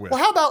board with. Well,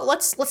 how about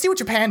let's see what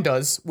Japan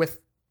does with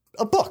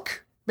a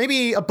book?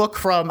 Maybe a book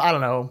from, I don't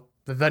know,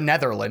 the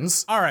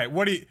Netherlands. All right,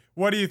 what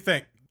do you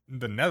think?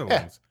 The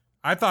Netherlands?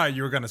 Yeah. I thought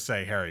you were gonna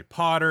say Harry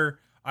Potter.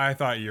 I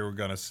thought you were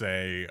gonna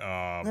say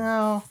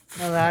no,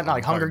 not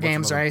like Hunger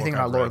Games or anything,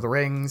 or Lord of the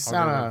Rings.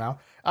 No.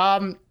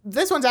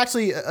 This one's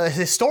actually a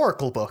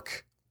historical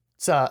book.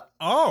 It's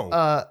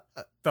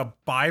the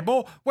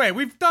Bible? Wait,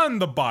 we've done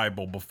the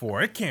Bible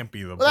before. It can't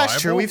be the Bible. That's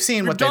true. We've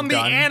seen what they've done. We've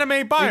done the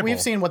anime Bible. We've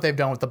seen what they've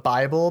done with the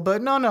Bible,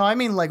 but no, I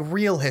mean like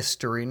real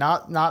history,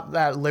 not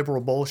that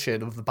liberal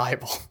bullshit of the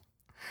Bible.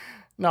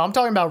 No, I'm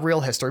talking about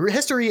real history.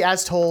 History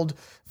as told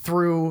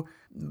through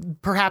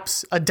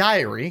perhaps a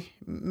diary,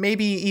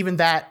 maybe even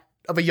that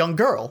of a young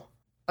girl.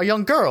 A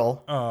young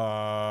girl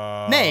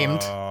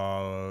named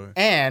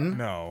Anne.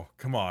 No,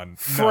 come on.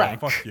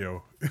 Frank. No, fuck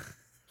you.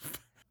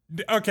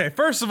 Okay,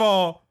 first of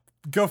all,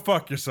 go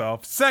fuck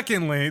yourself.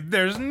 Secondly,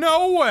 there's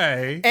no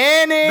way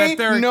Annie that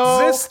there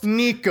no exists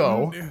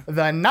Nico,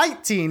 the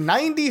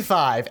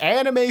 1995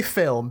 anime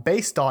film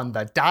based on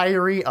the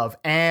diary of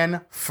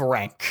Anne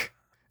Frank.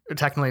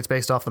 Technically, it's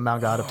based off the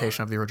manga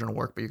adaptation of the original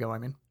work, but you get what I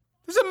mean.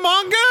 There's a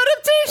manga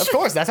adaptation? Of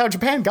course, that's how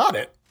Japan got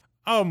it.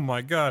 Oh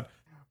my god.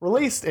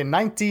 Released in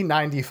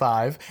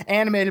 1995,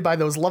 animated by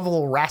those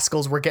lovable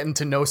rascals we're getting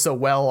to know so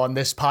well on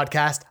this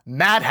podcast,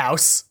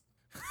 Madhouse.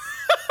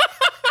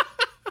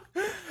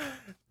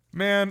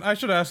 Man, I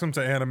should ask them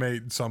to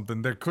animate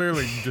something. They're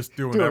clearly just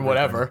doing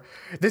whatever.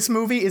 This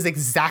movie is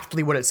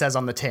exactly what it says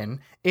on the tin.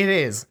 It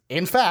is,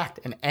 in fact,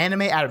 an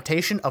anime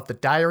adaptation of the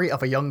diary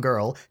of a young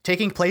girl,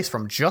 taking place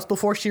from just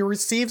before she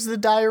receives the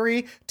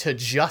diary to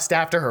just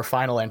after her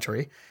final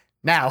entry.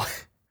 Now,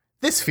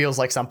 this feels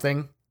like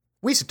something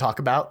we should talk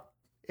about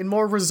in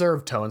more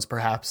reserved tones,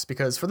 perhaps,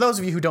 because for those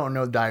of you who don't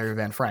know the diary of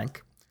Anne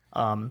Frank,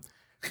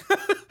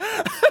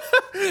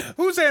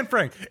 who's Anne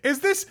Frank? Is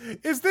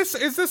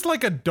this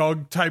like a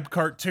Doug type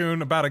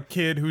cartoon about a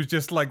kid who's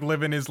just like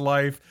living his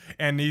life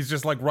and he's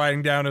just like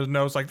writing down his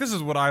notes like, this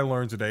is what I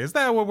learned today? Is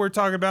that what we're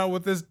talking about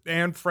with this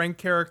Anne Frank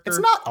character? It's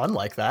not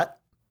unlike that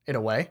in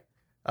a way.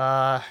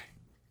 I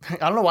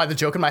don't know why the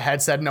joke in my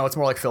head said no, it's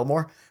more like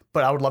Fillmore,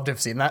 but I would love to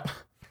have seen that.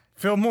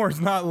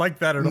 Fillmore's not like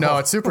that at all. No,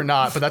 it's super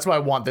not, but that's what I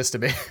want this to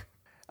be.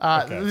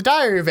 Okay. The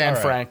Diary of Anne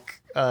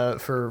Frank,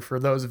 for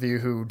those of you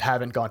who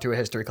haven't gone to a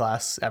history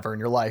class ever in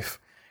your life,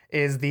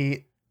 is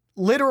the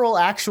literal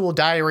actual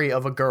diary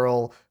of a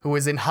girl who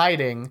was in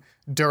hiding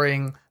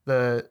during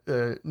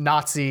the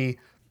Nazi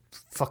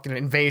fucking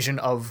invasion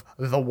of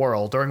the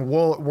world during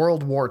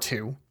World War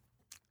II.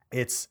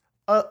 It's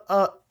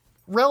a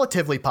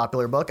relatively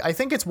popular book. I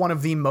think it's one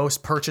of the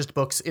most purchased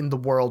books in the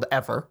world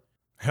ever.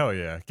 Hell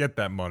yeah, get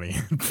that money.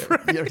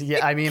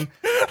 Yeah, I mean,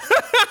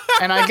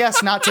 and I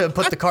guess not to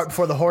put the cart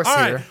before the horse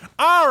here.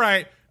 All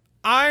right.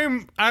 I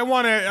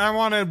want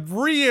to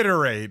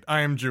reiterate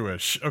I am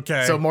Jewish,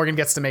 okay? So Morgan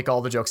gets to make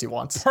all the jokes he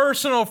wants.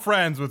 Personal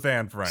friends with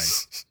Anne Frank.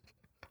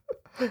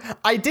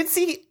 I did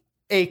see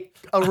a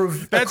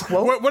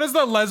quote. What is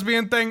the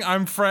lesbian thing?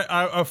 I'm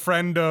a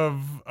friend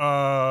of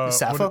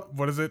Sappho?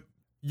 What is it?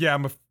 Yeah,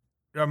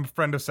 I'm a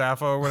friend of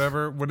Sappho or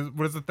whatever.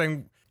 What is the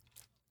thing?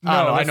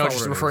 I know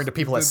she's referring to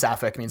people as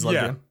sapphic means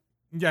lesbian.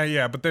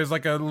 Yeah, but there's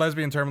like a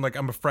lesbian term, like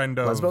I'm a friend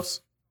of Lesbos?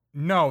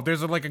 No,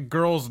 there's like a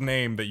girl's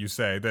name that you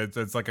say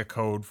that's like a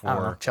code for I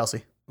don't know,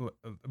 Chelsea.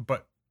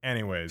 But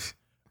anyways,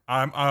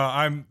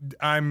 I'm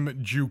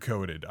Jew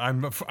coded.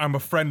 I'm a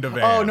friend of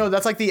Anne. Oh no,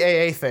 that's like the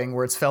AA thing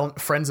where it's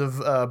friends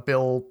of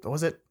Bill. What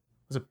was it?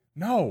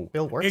 No,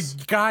 Bill Works?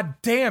 God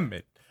damn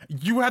it!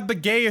 You had the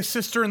gayest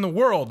sister in the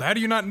world. How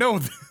do you not know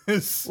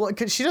this? Well,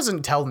 cause she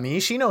doesn't tell me.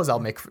 She knows I'll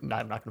make. No,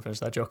 I'm not gonna finish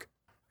that joke.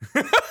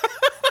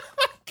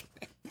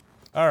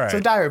 All right. So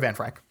Diary of Anne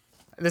Frank,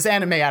 this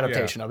anime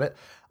adaptation of it.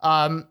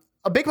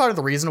 A big part of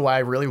the reason why I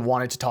really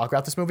wanted to talk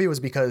about this movie was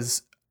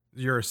because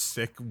you're a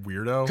sick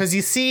weirdo. Because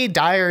you see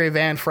Diary of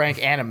Anne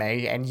Frank anime,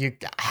 and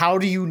how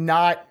do you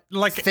not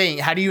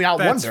think? How do you not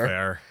that's wonder?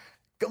 Fair.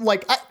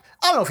 Like I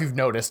don't know if you've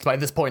noticed by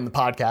this point in the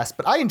podcast,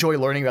 but I enjoy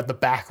learning about the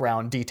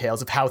background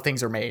details of how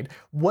things are made.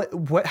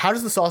 How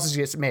does the sausage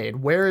get made?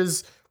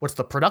 What's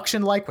the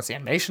production like? What's the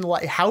animation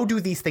like? How do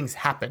these things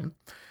happen?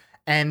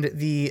 And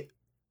the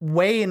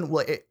way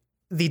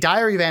the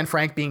Diary of Anne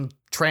Frank being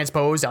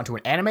transposed onto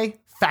an anime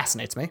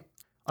fascinates me.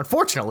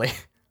 Unfortunately,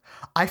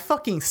 I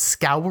fucking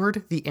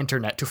scoured the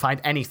internet to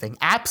find anything,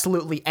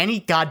 absolutely any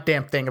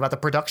goddamn thing about the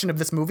production of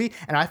this movie,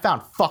 and I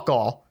found fuck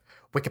all.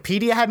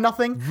 Wikipedia had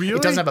nothing. Really?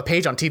 It doesn't have a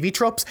page on TV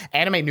Tropes.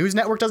 Anime News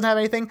Network doesn't have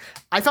anything.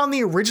 I found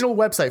the original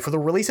website for the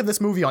release of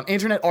this movie on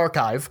Internet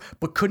Archive,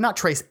 but could not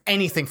trace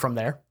anything from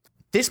there.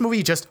 This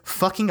movie just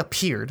fucking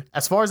appeared.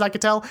 As far as I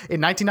could tell, in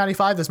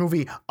 1995, this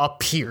movie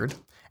appeared.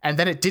 And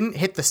then it didn't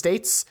hit the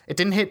States. It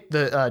didn't hit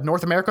the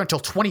North America until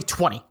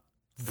 2020.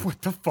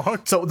 What the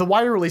fuck? So the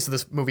wider release of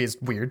this movie is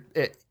weird.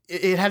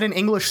 It had an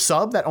English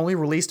sub that only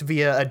released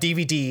via a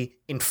DVD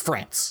in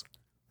France.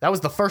 That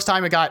was the first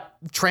time it got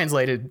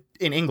translated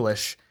in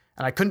English,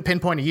 and I couldn't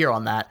pinpoint a year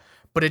on that,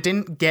 but it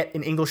didn't get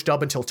an English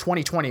dub until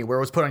 2020, where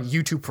it was put on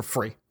YouTube for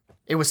free.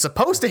 It was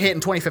supposed to hit in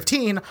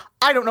 2015.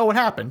 I don't know what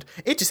happened.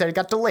 It just said it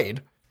got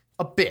delayed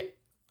a bit.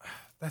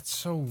 That's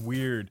so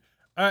weird.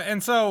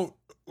 And so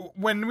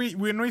when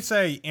we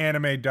say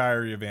Anime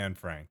Diary of Anne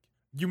Frank,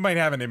 you might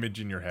have an image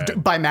in your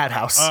head. By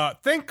Madhouse.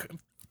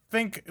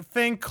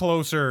 Think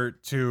closer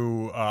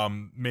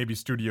to maybe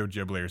Studio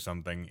Ghibli or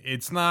something.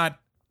 It's not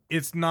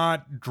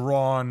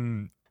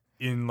drawn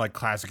in like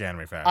classic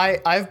anime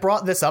fashion. I've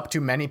brought this up to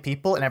many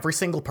people, and every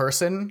single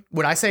person,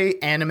 when I say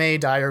Anime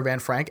Diary of Anne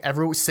Frank,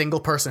 every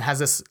single person has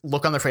this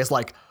look on their face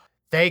like,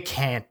 they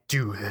can't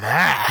do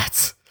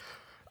that.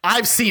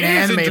 I've seen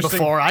anime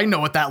before. I know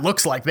what that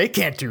looks like. They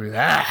can't do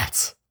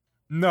that.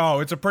 No,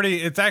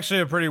 it's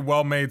actually a pretty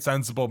well-made,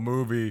 sensible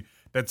movie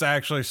that's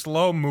actually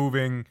slow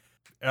moving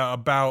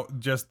about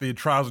just the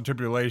trials and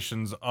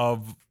tribulations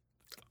of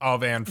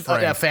Anne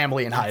Frank. A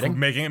family in hiding.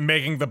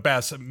 Making the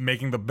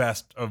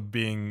best of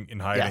being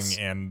in hiding. Yes.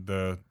 And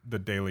the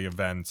daily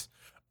events.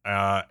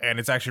 And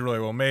it's actually really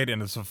well made,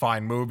 and it's a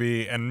fine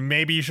movie, and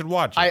maybe you should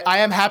watch it. I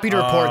am happy to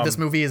report this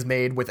movie is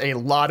made with a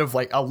lot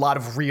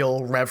of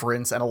real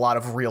reverence and a lot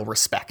of real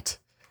respect.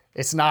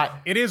 It's not.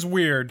 It is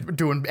weird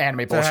doing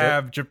anime bullshit. To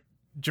have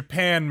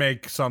Japan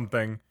make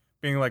something,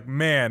 being like,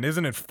 man,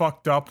 isn't it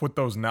fucked up what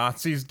those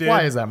Nazis did?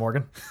 Why is that,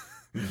 Morgan?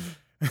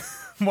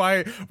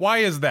 Why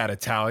is that,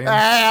 Italian?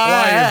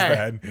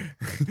 Why is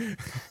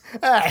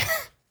that?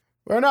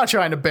 We're not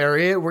trying to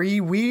bury it.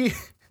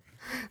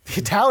 The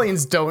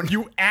Italians don't.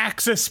 You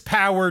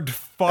Axis-powered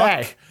fuck.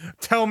 Hey.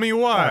 Tell me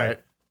why. All right.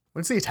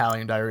 What's the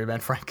Italian Diary of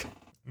Anne Frank?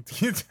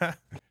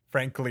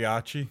 Frank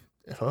Gliacci.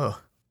 Oh.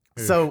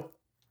 So.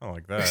 I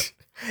like that.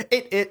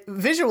 It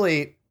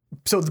visually.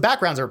 So the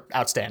backgrounds are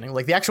outstanding.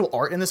 Like the actual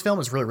art in this film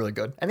is really, really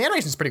good. And the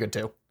animation is pretty good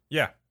too.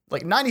 Yeah.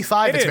 Like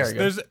 95, it's very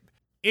good.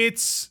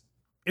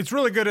 It's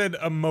really good at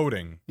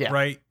emoting,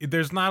 right?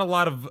 There's not a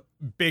lot of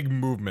big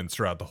movements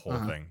throughout the whole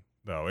thing,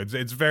 though.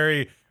 It's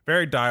very,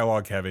 very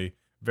dialogue heavy.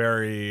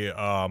 Very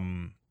I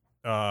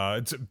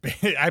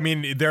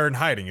mean, they're in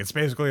hiding. It's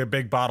basically a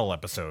big bottle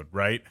episode,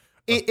 right?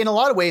 In a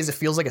lot of ways, it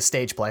feels like a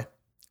stage play,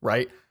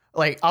 right?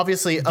 Like,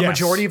 obviously, a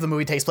majority of the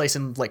movie takes place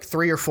in like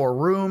 3 or 4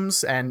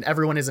 rooms, and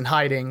everyone is in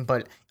hiding.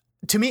 But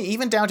to me,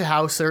 even down to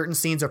how certain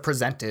scenes are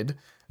presented,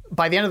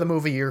 by the end of the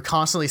movie, you're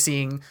constantly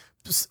seeing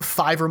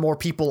 5 or more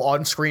people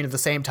on screen at the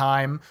same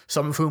time,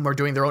 some of whom are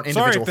doing their own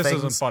individual things. Sorry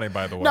if this isn't funny,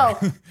 by the way. No.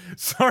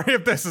 Sorry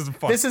if this isn't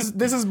funny.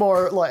 This is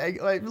more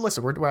like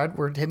listen,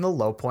 we're hitting the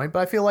low point, but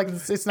I feel like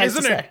it's nice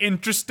to say. Isn't it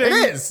interesting?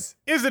 It is.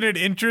 Isn't it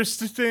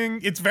interesting?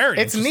 It's very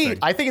interesting. Neat.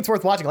 I think it's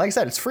worth watching. Like I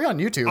said, it's free on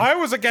YouTube. I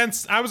was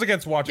against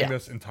watching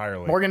this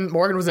entirely. Morgan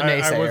was a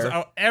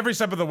naysayer. Every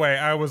step of the way,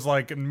 I was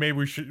like, maybe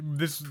we should.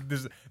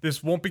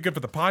 This won't be good for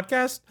the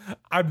podcast.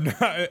 I'm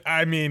not.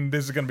 I mean,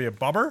 this is gonna be a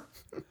bummer.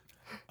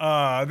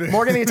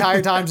 Morgan the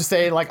entire time just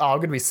saying like, "Oh, I'm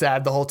gonna be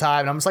sad the whole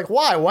time," and I'm just like,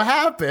 "Why? What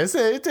happened?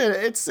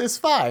 It's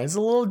fine. It's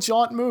a little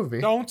jaunt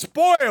movie. Don't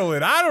spoil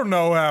it. I don't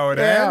know how it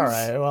ends." All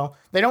right. Well,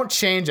 they don't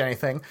change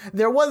anything.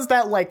 There was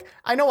that like,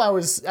 I know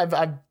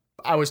I've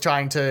I was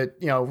trying to,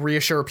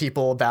 reassure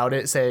people about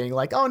it, saying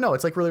like, oh no,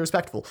 it's like really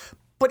respectful.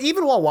 But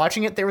even while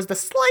watching it, there was the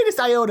slightest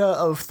iota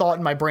of thought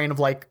in my brain of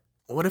like,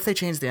 what if they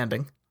change the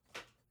ending?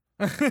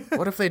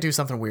 What if they do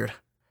something weird?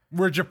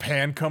 Where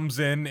Japan comes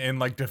in and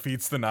like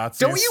defeats the Nazis.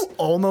 Don't you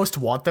almost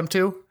want them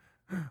to?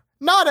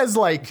 Not as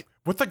like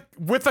with a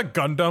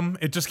Gundam,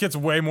 it just gets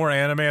way more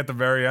anime at the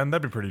very end.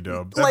 That'd be pretty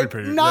dope.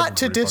 Not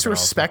to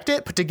disrespect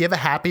it, but to give a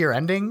happier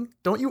ending.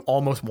 Don't you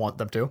almost want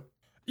them to?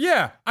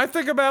 Yeah, I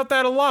think about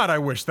that a lot. I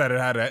wish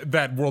that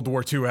that World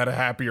War II had a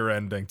happier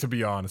ending, to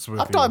be honest with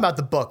you. I'm talking about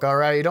the book, all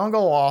right? Don't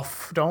go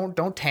off.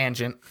 Don't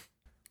tangent.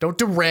 Don't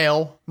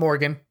derail,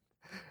 Morgan.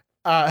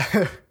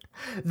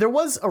 There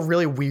was a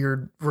really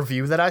weird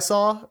review that I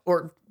saw,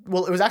 it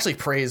was actually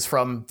praise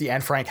from the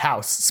Anne Frank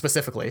house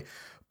specifically,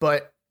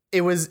 but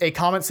it was a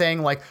comment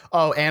saying like,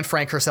 oh, Anne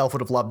Frank herself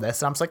would have loved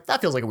this. And I'm just like,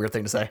 that feels like a weird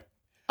thing to say.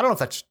 I don't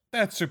know if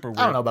that's super weird.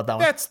 I don't know about that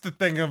one. That's the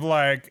thing of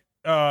like,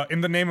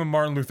 in the name of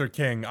Martin Luther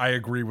King, I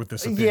agree with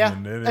this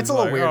opinion. Yeah, it's a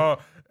little weird.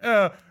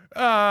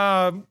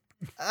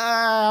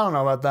 I don't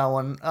know about that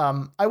one.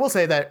 I will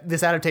say that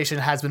this adaptation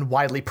has been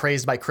widely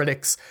praised by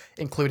critics,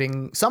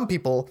 including some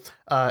people.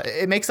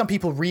 It makes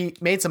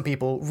made some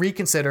people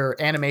reconsider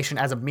animation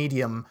as a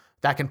medium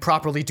that can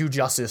properly do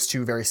justice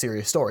to very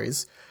serious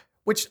stories,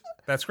 which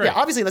that's great. Yeah,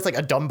 obviously that's like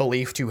a dumb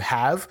belief to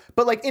have,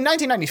 but like in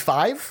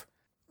 1995,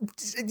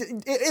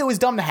 it was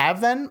dumb to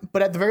have then,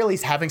 but at the very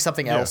least having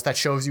something else that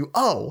shows you,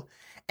 oh,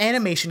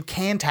 animation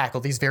can tackle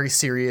these very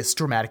serious,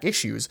 dramatic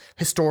issues,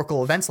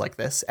 historical events like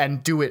this,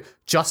 and do it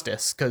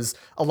justice. Because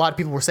a lot of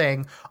people were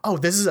saying, oh,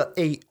 this is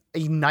a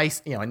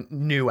nice,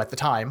 new at the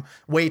time,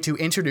 way to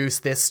introduce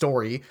this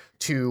story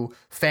to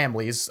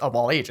families of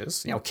all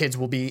ages. Kids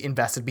will be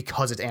invested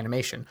because it's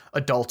animation.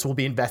 Adults will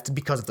be invested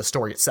because of the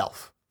story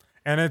itself.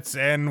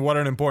 And what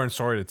an important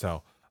story to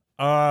tell.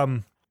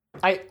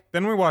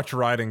 Then we watched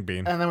Riding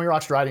Bean. And then we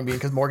watched Riding Bean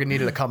because Morgan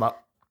needed a come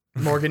up.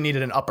 Morgan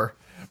needed an upper.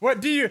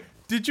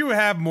 Did you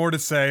have more to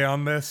say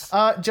on this?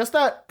 Just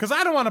that... Because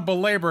I don't want to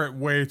belabor it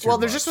way too much. Well,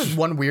 there's just this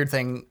one weird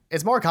thing.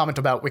 It's more a comment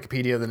about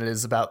Wikipedia than it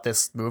is about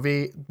this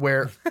movie,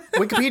 where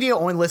Wikipedia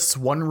only lists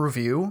one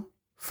review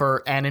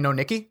for Annie no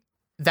Nikki.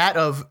 That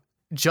of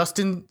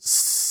Justin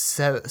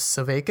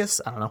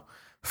Savakis, I don't know,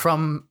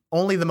 from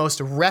only the most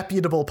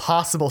reputable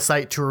possible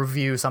site to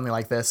review something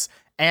like this,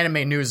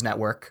 Anime News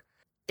Network,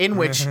 in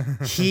which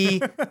he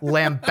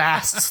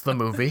lambasts the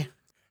movie.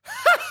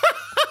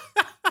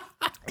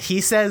 He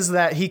says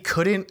that he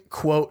couldn't,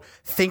 quote,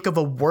 think of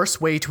a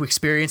worse way to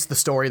experience the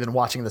story than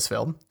watching this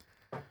film.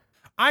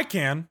 I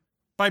can,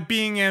 by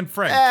being Anne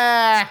Frank.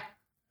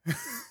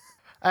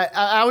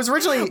 I was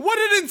originally... What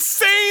an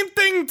insane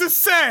thing to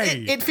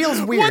say! It feels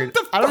weird.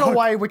 I don't know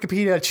why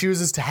Wikipedia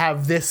chooses to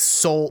have this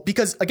sole...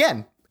 Because,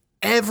 again,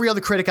 every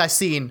other critic I've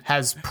seen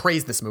has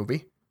praised this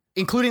movie.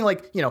 Including,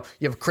 like, you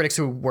have critics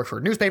who work for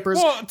newspapers.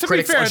 Well, to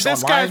be fair,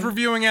 this online. guy's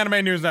reviewing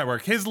Anime News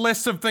Network. His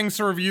list of things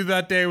to review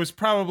that day was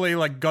probably,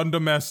 like,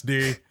 Gundam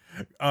SD,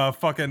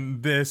 fucking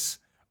this,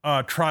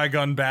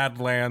 Trigun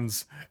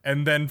Badlands,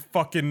 and then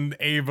fucking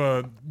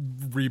Ava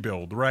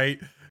Rebuild, right?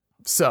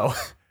 So...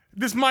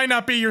 This might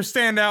not be your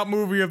standout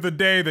movie of the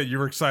day that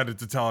you're excited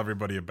to tell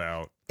everybody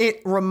about. It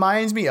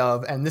reminds me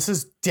of, and this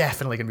is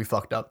definitely going to be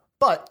fucked up,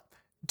 but...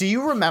 Do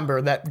you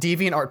remember that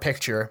DeviantArt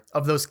picture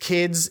of those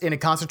kids in a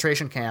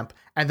concentration camp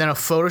and then a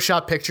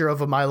Photoshop picture of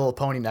a My Little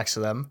Pony next to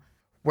them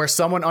where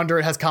someone under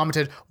it has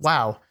commented,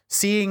 wow,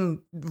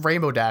 seeing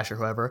Rainbow Dash or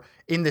whoever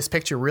in this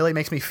picture really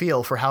makes me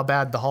feel for how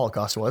bad the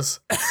Holocaust was?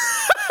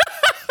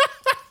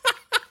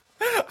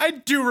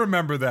 I do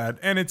remember that,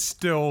 and it's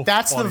still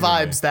That's the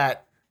vibes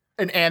that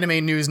an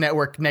Anime News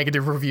Network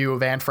negative review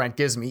of Anne Frank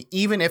gives me,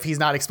 even if he's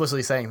not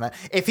explicitly saying that.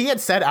 If he had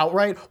said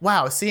outright,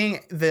 wow, seeing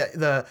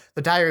the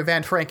Diary of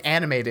Anne Frank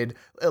animated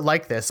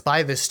like this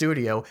by this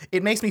studio,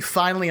 it makes me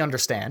finally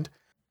understand.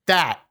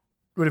 That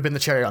would have been the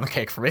cherry on the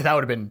cake for me. That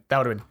would have been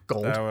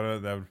gold.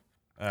 All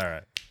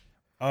right.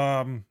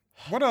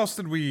 What else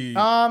did we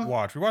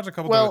watch? We watched a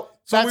couple. Well,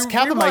 that's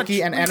Kappa,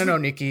 Mikey, and Anna no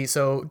Nikki.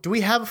 So do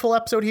we have a full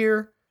episode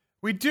here?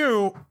 We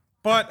do,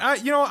 but I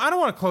don't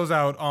want to close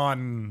out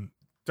on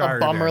a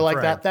bummer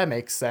like that. That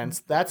makes sense.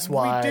 That's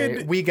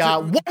why we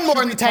got one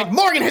more in the tank.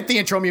 Morgan, hit the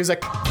intro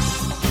music.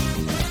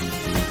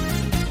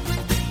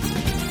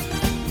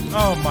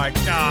 Oh my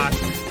god.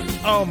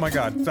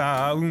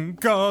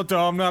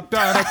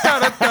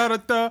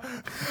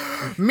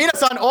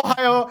 Minasan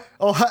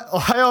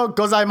ohayo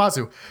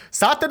gozaimasu.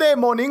 Saturday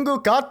morning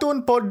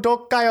cartoon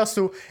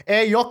podcastu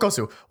e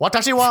yokosu.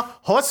 Watashi wa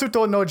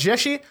Hosuto no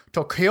Jeshi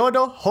to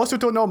Kyoto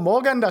Hosuto no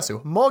Morgan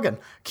dasu. Morgan,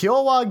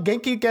 kyou wa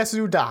genki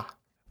desu da.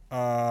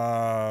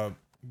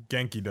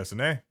 Genki desu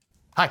ne.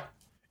 Hi.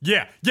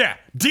 Yeah,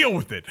 deal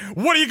with it.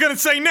 What are you gonna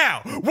say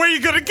now? Where are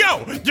you gonna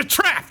go? You're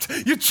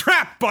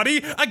trapped,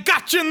 buddy. I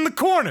got you in the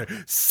corner.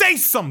 Say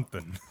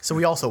something. So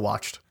we also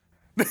watched.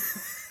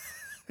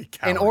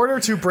 In order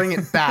to bring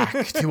it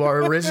back to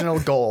our original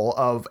goal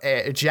of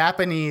a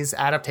Japanese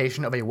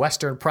adaptation of a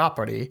Western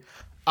property,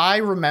 I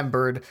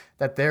remembered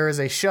that there is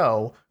a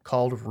show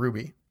called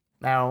RWBY.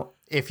 Now,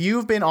 if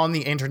you've been on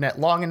the internet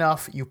long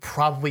enough, you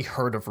probably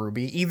heard of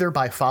RWBY, either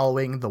by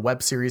following the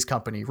web series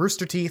company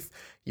Rooster Teeth,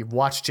 you've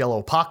watched Jello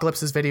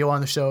Apocalypse's video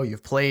on the show,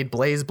 you've played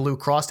Blaze Blue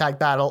Cross Tag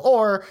Battle,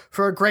 or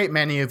for a great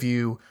many of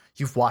you,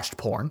 you've watched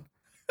porn.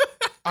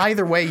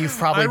 Either way, you've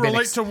probably been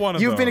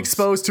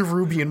exposed to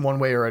RWBY in one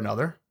way or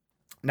another.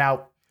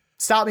 Now,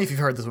 stop me if you've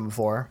heard this one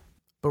before,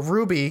 but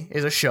RWBY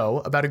is a show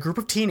about a group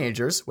of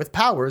teenagers with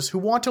powers who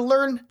want to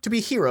learn to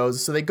be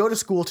heroes, so they go to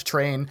school to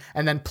train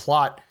and then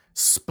plot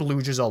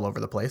splooges all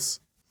over the place.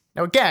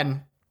 Now,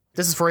 again,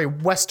 this is for a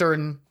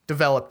Western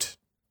developed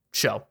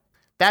show.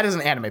 That is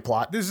an anime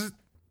plot. This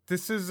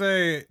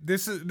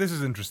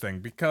is interesting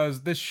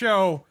because this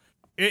show,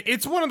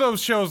 it's one of those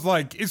shows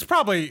like it's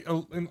probably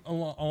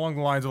along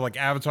the lines of like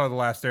Avatar: The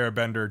Last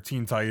Airbender,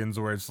 Teen Titans,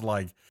 where it's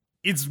like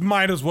it's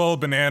might as well have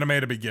been anime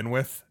to begin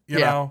with, you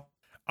know.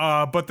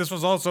 But this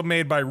was also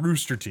made by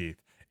Rooster Teeth,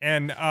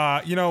 and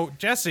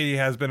Jesse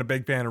has been a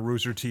big fan of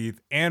Rooster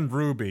Teeth and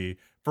RWBY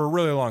for a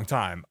really long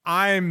time.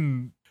 I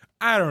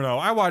don't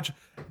know.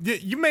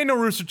 You may know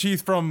Rooster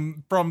Teeth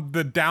from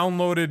the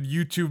downloaded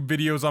YouTube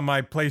videos on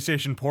my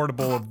PlayStation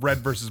Portable of Red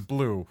versus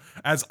Blue,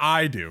 as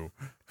I do.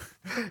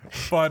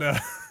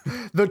 But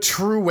the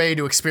true way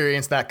to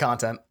experience that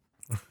content.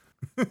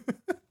 But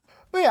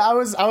yeah, I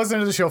was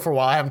into the show for a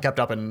while. I haven't kept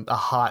up in a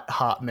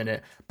hot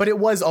minute, but it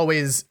was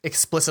always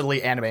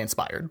explicitly anime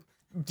inspired.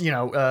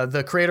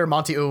 The creator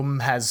Monty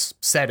has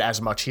said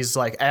as much. He's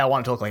like, hey, I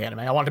want it to look like anime.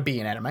 I want it to be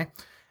an anime.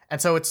 And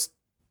so it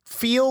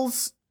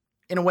feels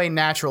in a way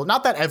natural.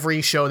 Not that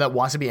every show that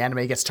wants to be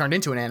anime gets turned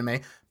into an anime,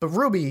 but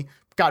RWBY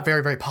got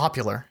very, very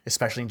popular,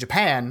 especially in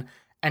Japan,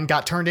 and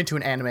got turned into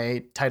an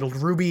anime titled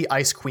RWBY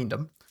Ice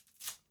Queendom.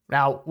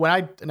 Now,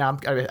 I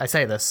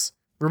say this,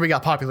 RWBY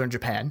got popular in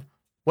Japan.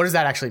 What does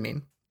that actually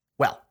mean?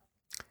 Well,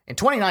 in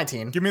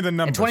 2019... Give me the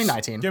numbers. In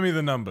 2019... Give me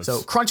the numbers. So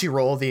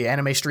Crunchyroll, the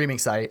anime streaming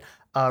site,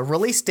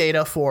 released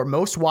data for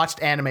most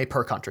watched anime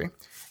per country.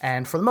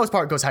 And for the most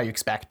part, it goes how you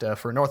expect.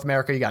 For North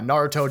America, you got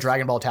Naruto,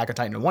 Dragon Ball, Attack on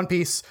Titan, and One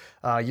Piece.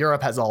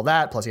 Europe has all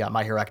that. Plus, you got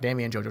My Hero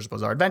Academia and JoJo's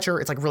Bizarre Adventure.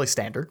 It's like really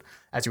standard,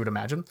 as you would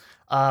imagine.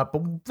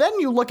 But then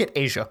you look at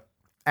Asia.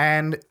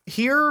 And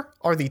here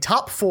are the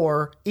top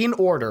 4 in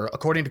order,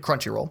 according to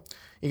Crunchyroll.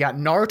 You got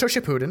Naruto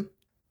Shippuden,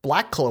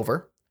 Black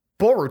Clover,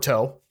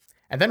 Boruto,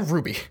 and then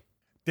RWBY.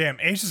 Damn,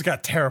 Asia's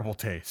got terrible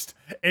taste.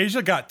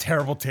 Asia got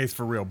terrible taste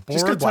for real.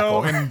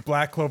 Boruto and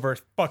Black Clover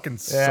fucking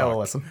suck. Yeah, well,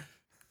 listen.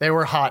 They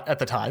were hot at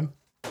the time.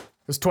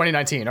 It was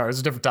 2019, or it was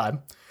a different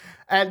time.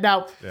 And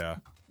now,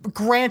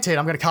 granted,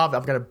 I'm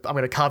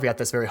gonna caveat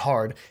this very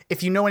hard.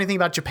 If you know anything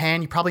about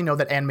Japan, you probably know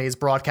that anime is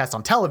broadcast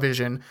on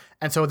television,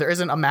 and so there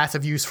isn't a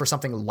massive use for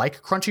something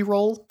like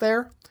Crunchyroll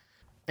there.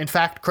 In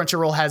fact,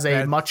 Crunchyroll has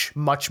a much,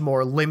 much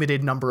more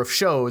limited number of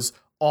shows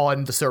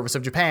on the service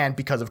of Japan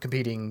because of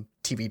competing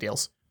TV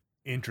deals.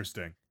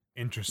 Interesting.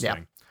 Yeah.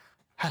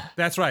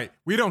 That's right.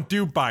 We don't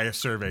do bias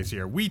surveys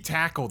here. We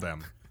tackle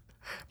them.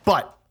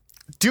 But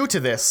due to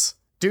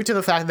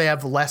the fact that they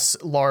have less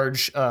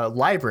large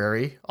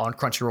library on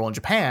Crunchyroll in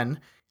Japan,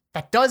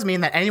 that does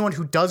mean that anyone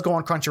who does go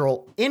on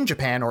Crunchyroll in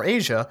Japan or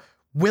Asia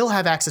will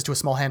have access to a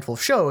small handful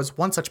of shows,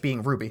 one such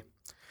being RWBY.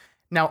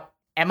 Now,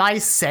 am I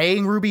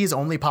saying RWBY is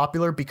only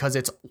popular because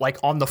it's like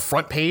on the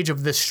front page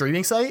of this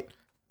streaming site?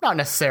 Not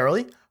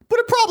necessarily, but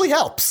it probably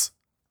helps.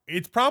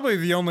 It's probably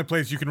the only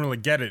place you can really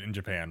get it in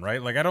Japan,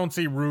 right? Like, I don't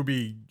see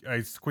RWBY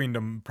Ice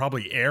Queendom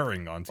probably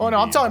airing on TV. Oh, no,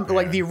 I'm talking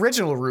like the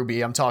original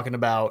RWBY. I'm talking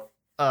about,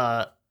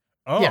 yeah,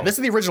 this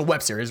is the original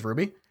web series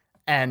RWBY.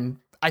 And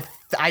I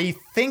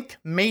think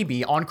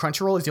maybe on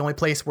Crunchyroll is the only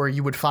place where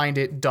you would find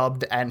it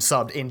dubbed and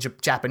subbed in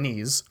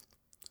Japanese.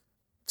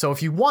 So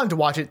if you wanted to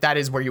watch it, that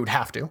is where you would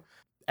have to.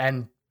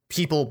 And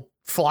people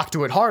flock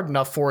to it hard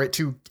enough for it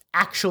to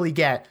actually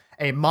get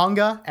a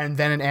manga and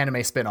then an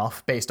anime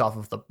spinoff based off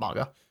of the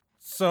manga.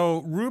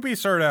 So RWBY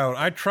started out,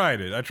 I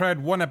tried it. I tried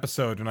one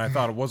episode and I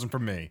thought it wasn't for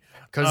me.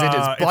 Because it is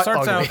butt It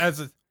starts ugly. out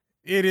as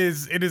it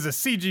is a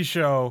CG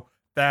show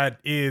that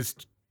is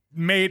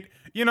made.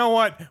 You know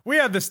what? We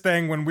had this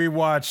thing when we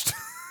watched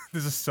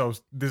this is so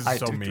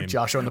mean.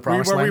 Joshua in the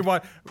Promised Land. We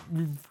watched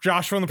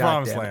Joshua in the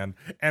Promised Land.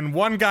 And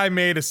one guy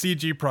made a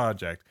CG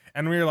project.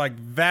 And we were like,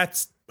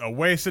 that's a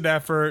wasted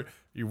effort.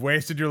 You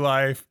wasted your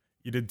life.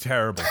 You did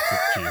terrible,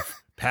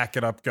 Chief. Pack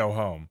it up, go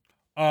home.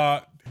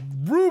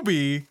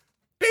 RWBY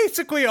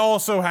basically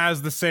also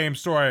has the same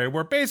story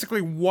where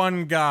basically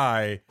one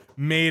guy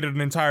made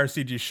an entire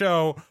CG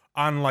show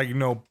on like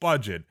no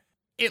budget.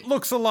 It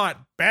looks a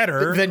lot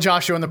better than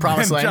Joshua in the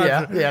Promised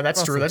Land. Yeah,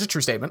 that's true. That's a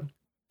true statement.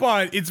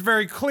 But it's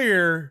very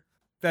clear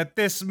that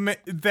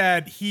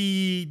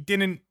he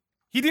didn't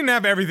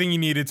have everything he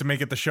needed to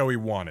make it the show he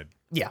wanted.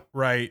 Yeah.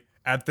 Right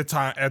at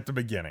the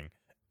beginning.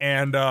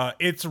 And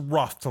it's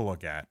rough to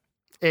look at.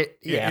 It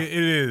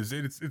is.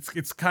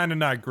 It's kind of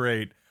not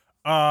great.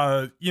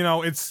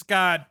 It's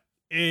got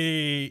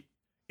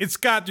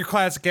your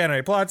classic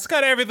anime plot. It's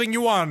got everything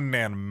you want in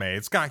anime.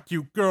 It's got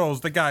cute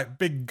girls. They got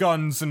big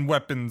guns and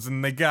weapons,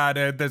 and they got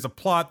there's a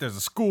plot. There's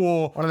a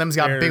school. One of them's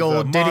got big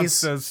old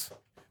ditties.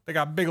 They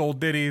got big old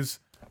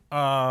ditties.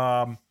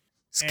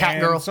 It's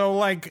cat girl. So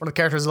like, one of the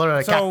characters is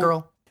literally a cat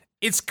girl.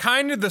 It's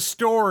kind of the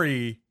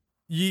story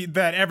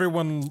that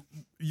everyone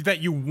that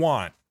you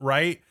want,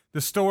 right?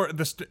 The story,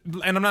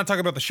 and I'm not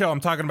talking about the show. I'm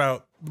talking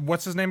about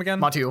what's his name again?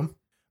 Montium.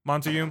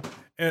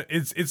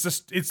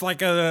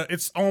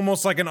 It's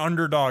almost like an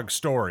underdog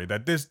story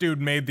that this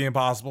dude made the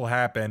impossible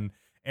happen,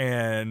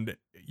 and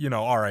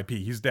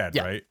R.I.P. He's dead,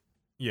 right?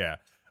 Yeah.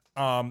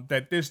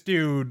 That this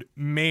dude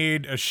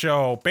made a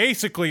show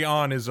basically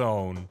on his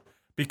own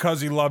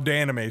because he loved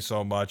anime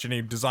so much, and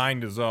he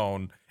designed his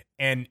own,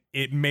 and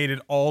it made it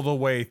all the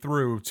way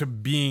through to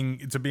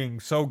being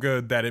so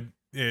good that it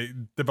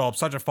developed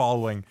such a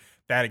following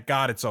that it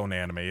got its own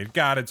anime. It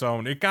got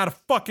a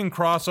fucking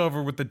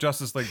crossover with the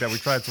Justice League that we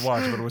tried to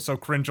watch, but it was so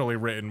cringily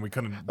written we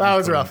couldn't. That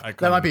was rough.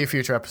 That might be a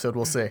future episode.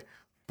 We'll see.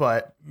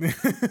 But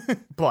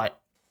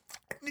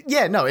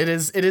yeah, no,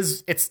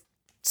 it's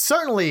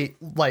certainly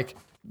like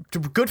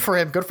good for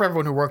him, good for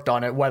everyone who worked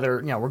on it, whether,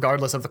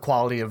 regardless of the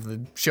quality of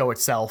the show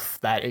itself,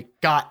 that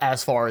it got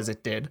as far as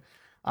it did.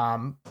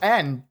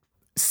 And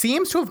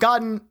seems to have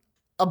gotten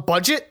a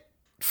budget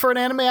for an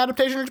anime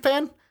adaptation in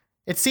Japan.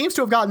 It seems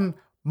to have gotten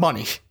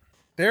money.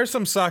 There's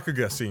some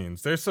Sakuga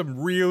scenes. There's some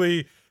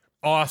really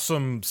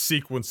awesome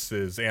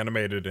sequences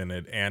animated in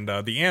it. And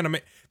the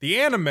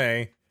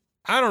anime,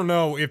 I don't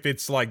know if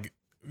it's like,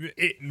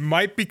 it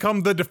might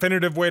become the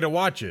definitive way to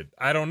watch it.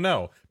 I don't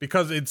know,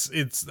 because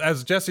it's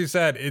as Jesse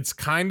said, it's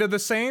kind of the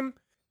same.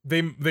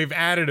 They've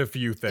added a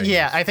few things.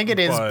 Yeah, I think it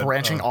is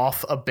branching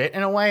off a bit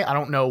in a way. I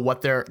don't know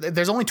what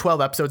there's only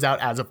 12 episodes out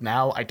as of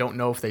now. I don't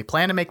know if they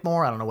plan to make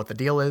more. I don't know what the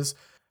deal is.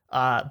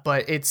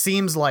 But it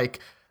seems like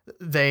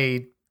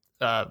they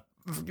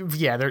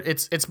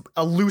it's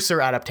a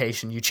looser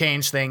adaptation. You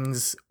change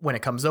things when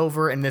it comes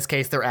over. In this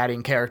case, they're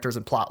adding characters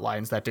and plot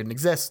lines that didn't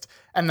exist,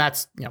 and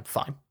that's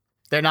fine.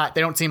 They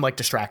don't seem like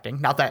distracting.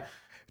 Not that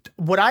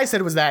what I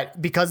said was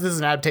that because this is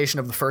an adaptation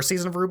of the first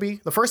season of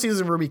RWBY, the first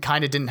season of RWBY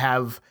kind of didn't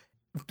have,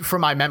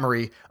 from my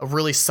memory, a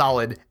really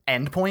solid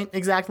end point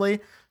exactly.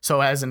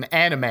 So as an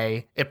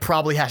anime, it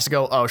probably has to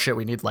go, oh shit,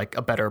 we need like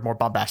a better, more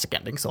bombastic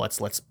ending. So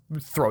let's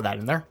throw that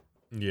in there.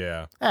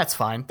 Yeah, that's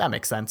fine. That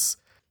makes sense.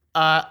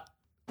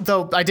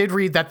 Though I did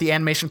read that the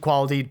animation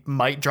quality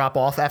might drop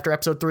off after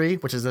episode 3,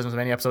 which is as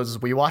many episodes as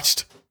we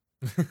watched.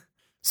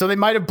 So they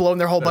might have blown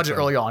their whole budget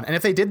early on. And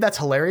if they did, that's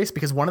hilarious,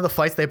 because one of the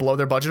fights they blow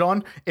their budget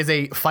on is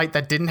a fight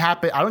that didn't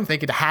happen. I don't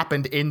think it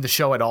happened in the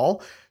show at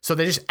all. So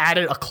they just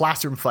added a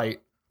classroom fight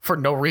for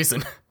no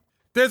reason.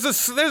 There's a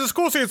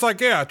school scene. It's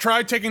like, yeah,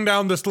 try taking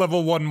down this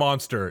level 1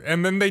 monster.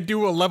 And then they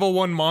do a level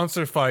 1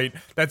 monster fight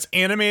that's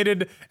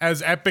animated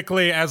as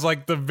epically as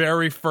like the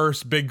very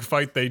first big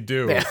fight they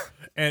do. Yeah.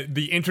 And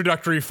the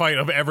introductory fight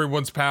of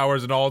everyone's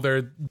powers and all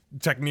their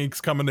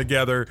techniques coming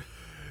together.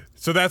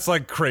 So that's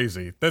like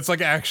crazy. That's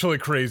like actually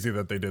crazy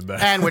that they did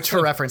that. And which,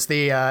 for reference,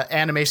 the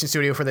animation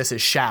studio for this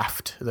is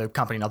Shaft, the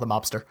company, not the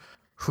mobster,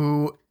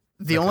 who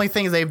the only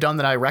things they've done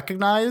that I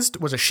recognized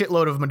was a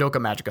shitload of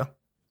Madoka Magica,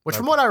 which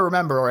from what I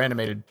remember are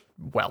animated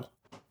well,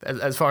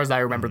 as far as I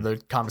remember the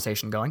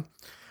conversation going.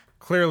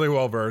 Clearly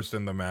well-versed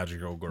in the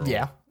magical girl.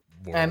 Yeah.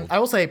 World. And I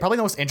will say probably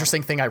the most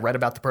interesting thing I read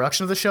about the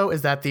production of the show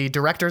is that the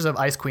directors of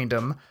Ice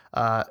Queendom,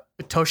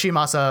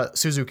 Toshimasa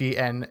Suzuki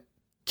and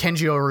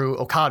Kenjioru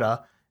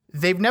Okada,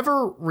 they've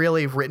never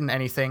really written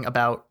anything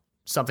about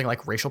something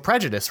like racial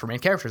prejudice for main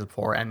characters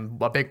before.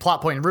 And a big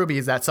plot point in RWBY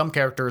is that some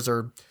characters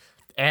are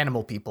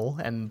animal people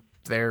and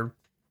they're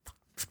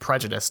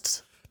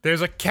prejudiced.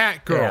 There's a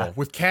cat girl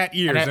with cat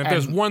ears. And if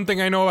there's one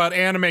thing I know about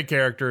anime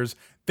characters,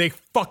 they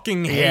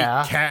fucking hate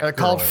cat They're girls.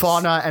 Called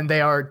fauna, and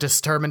they are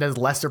determined as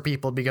lesser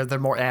people because they're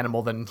more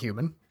animal than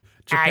human.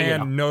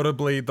 Japan,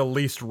 notably the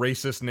least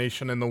racist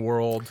nation in the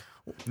world,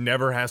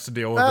 never has to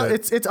deal with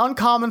it. It's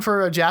uncommon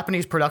for a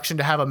Japanese production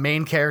to have a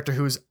main character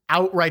who's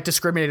outright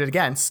discriminated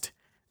against,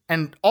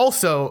 and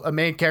also a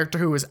main character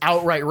who is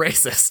outright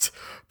racist,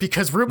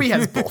 because RWBY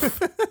has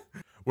both.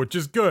 Which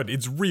is good.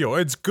 It's real.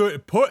 It's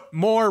good. Put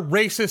more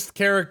racist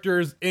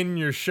characters in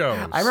your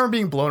shows. I remember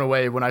being blown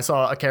away when I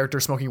saw a character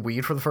smoking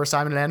weed for the first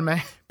time in an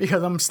anime,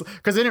 because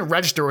it didn't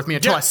register with me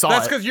until I saw it.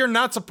 That's because you're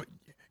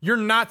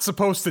not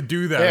supposed to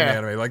do that in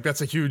anime. Like,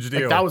 that's a huge deal.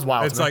 Like, that was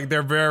wild. It's like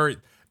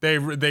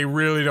they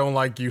really don't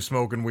like you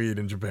smoking weed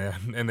in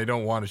Japan, and they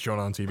don't want it shown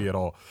on TV at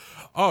all.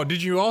 Oh,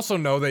 did you also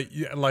know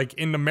that like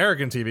in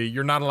American TV,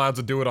 you're not allowed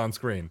to do it on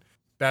screen?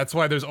 That's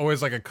why there's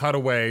always like a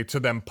cutaway to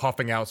them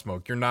puffing out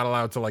smoke. You're not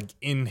allowed to like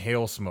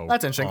inhale smoke.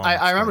 That's interesting.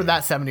 I remember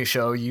that 70s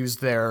show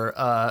used their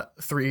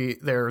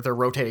their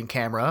rotating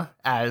camera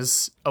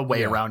as a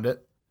way around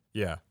it.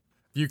 Yeah.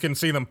 You can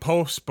see them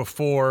post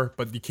before,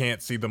 but you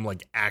can't see them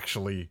like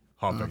actually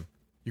huffing.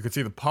 You can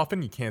see them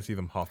puffing, you can't see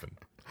them huffing.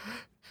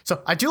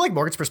 So I do like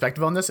Morgan's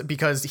perspective on this,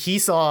 because he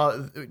saw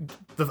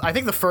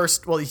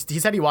he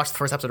said he watched the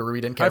first episode of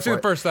RWBY, didn't care I've seen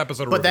the first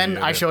episode of RWBY. But then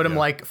I showed him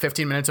like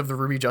 15 minutes of the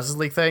RWBY Justice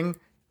League thing.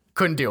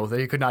 Couldn't deal with it.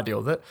 He could not deal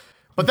with it.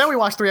 But then we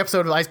watched 3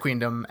 episodes of Ice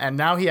Queendom, and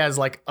now he has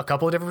like a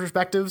couple of different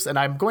perspectives, and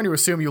I'm going to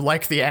assume you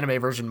like the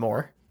anime version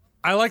more.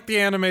 I like the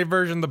anime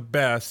version the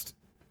best.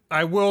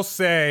 I will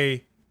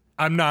say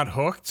I'm not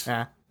hooked.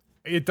 Yeah.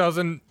 It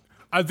doesn't...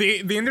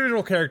 The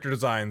individual character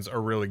designs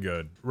are really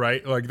good,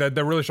 right? Like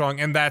they're really strong,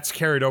 and that's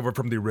carried over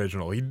from the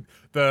original.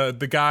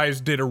 The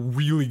guys did a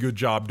really good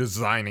job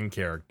designing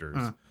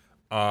characters.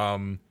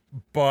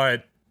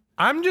 But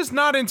I'm just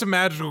not into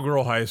magical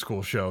girl high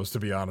school shows, to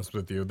be honest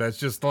with you. That's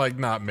just like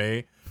not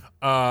me.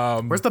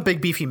 Where's the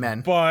big beefy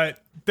men?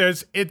 But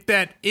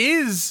that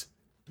is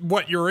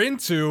what you're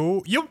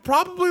into. You'll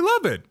probably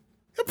love it.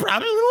 You'll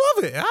probably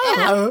love it. I don't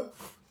know.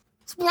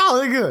 It's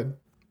probably good.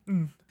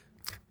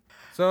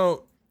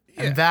 So,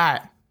 yeah. And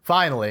that,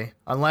 finally,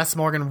 unless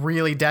Morgan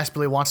really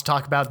desperately wants to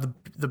talk about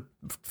the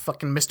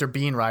fucking Mr.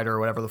 Bean rider or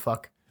whatever the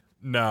fuck.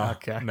 No.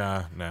 Okay.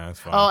 Nah,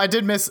 it's fine. Oh, I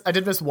did miss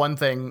one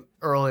thing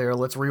earlier.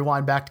 Let's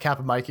rewind back to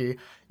Kappa Mikey.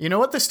 You know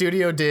what the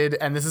studio did,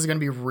 and this is going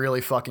to be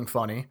really fucking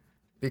funny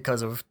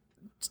because of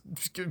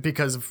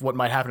what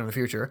might happen in the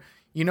future.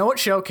 You know what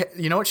show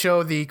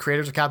the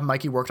creators of Kappa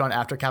Mikey worked on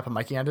after Kappa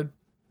Mikey ended?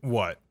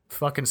 What?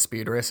 Fucking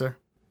Speed Racer.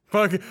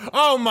 Fucking,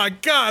 oh my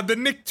god, the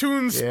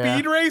Nicktoons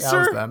Speed Racer?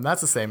 That was them.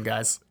 That's the same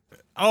guys.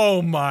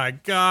 Oh my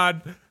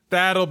god.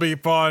 That'll be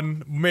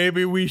fun.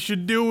 Maybe we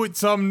should do it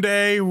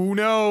someday. Who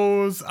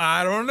knows?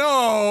 I don't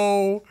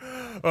know.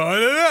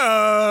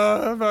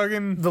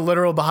 Fucking. The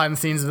literal behind the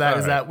scenes of that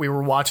is that we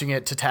were watching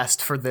it to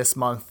test for this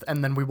month,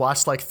 and then we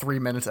watched like 3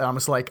 minutes, and I'm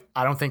just like,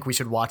 I don't think we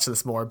should watch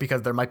this more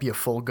because there might be a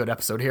full good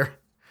episode here.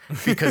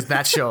 Because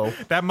that show.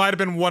 That might have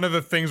been one of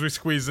the things we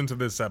squeezed into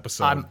this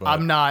episode.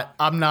 I'm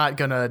not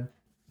gonna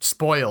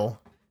spoil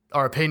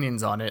our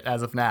opinions on it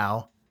as of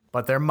now,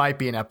 but there might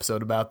be an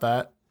episode about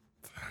that.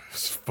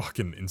 It's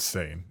fucking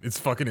insane. It's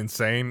fucking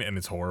insane, and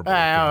it's horrible.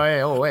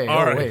 Hey.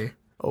 All right.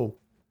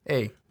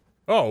 Hey.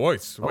 Oh,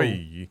 wait.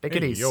 Take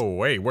it easy.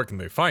 Where can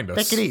they find us?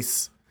 Take it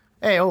easy.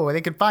 Hey,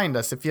 they can find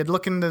us. If you're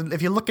looking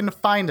to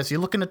find us,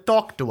 you're looking to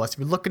talk to us, if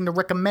you're looking to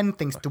recommend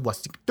things to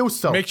us, you can do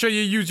so. Make sure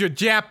you use your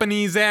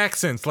Japanese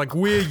accents like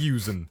we're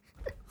using.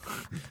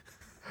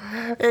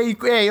 Hey,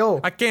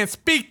 I can't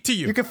speak to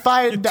you. You can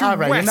find. All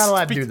right, you're not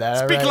allowed to do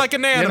that. Speak like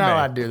an anime. You're not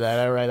allowed to do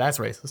that. All right, that's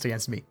racist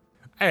against me.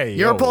 Hey,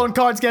 you were pulling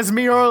cards against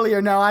me earlier.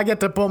 Now I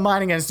get to pull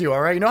mine against you. All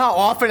right. You know how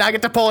often I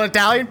get to pull an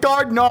Italian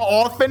card? You know how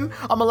often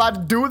I'm allowed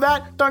to do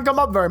that? Doesn't come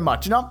up very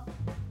much, you know.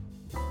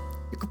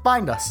 You can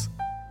find us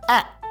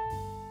at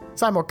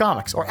Simon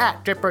Comics or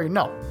at JPerry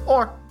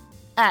or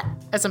at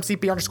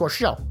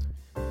SMCP_show. You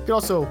can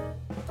also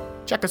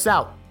check us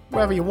out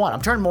wherever you want.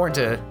 I'm turning more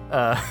into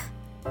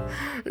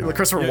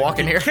Christopher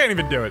Walken here. You can't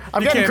even do it.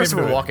 I'm getting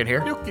Christopher Walken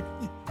here. You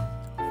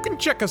can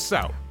check us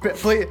out.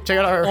 Please check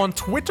out our on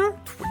Twitter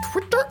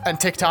and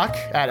TikTok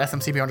at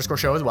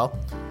SMCP_show as well.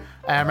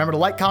 And remember to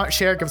like, comment,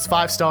 share, give us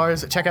 5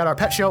 stars. Check out our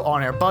pet show,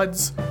 On Air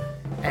Buds.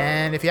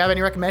 And if you have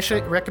any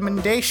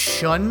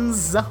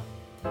recommendations,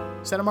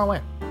 send them our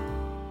way.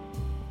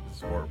 This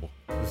is horrible.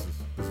 This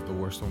is the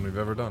worst one we've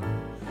ever done.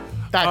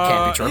 That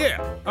can't be true.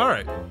 Yeah. All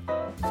right.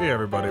 See you,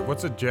 everybody.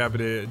 What's a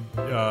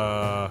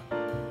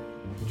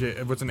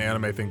what's an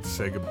anime thing to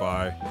say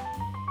goodbye?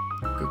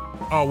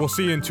 Oh, we'll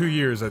see you in 2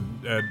 years at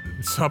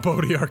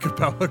Subody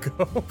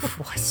Archipelago.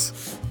 What?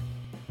 It's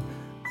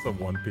a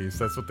One Piece.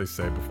 That's what they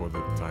say before the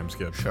time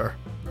skip. Sure.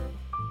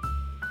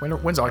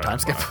 When's our time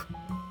skip?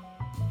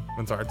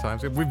 When's our time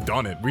skip? We've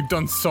done it. We've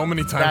done so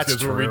many time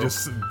skips where we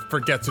just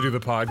forget to do the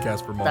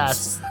podcast for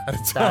months at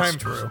a time. That's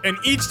true. And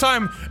each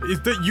time,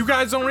 you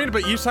guys don't read it,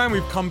 but each time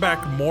we've come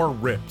back more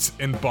ripped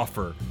in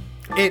buffer.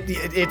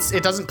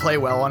 It doesn't play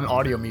well on an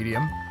audio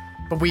medium,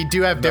 but we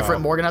do have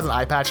different. Morgan has an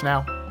eye patch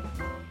now.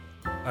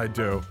 I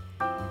do.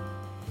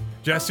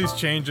 Jesse's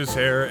changed his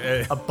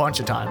hair a bunch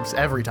of times,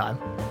 every time.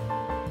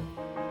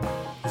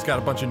 He's got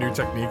a bunch of new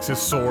techniques. His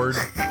sword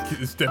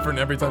is different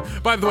every time.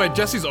 By the way,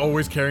 Jesse's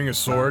always carrying a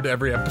sword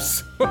every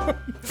episode.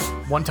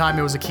 One time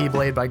it was a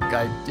keyblade by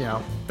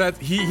that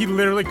he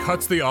literally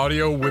cuts the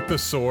audio with the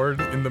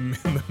sword in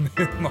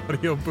the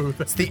audio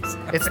booth.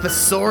 It's the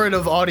sword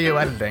of audio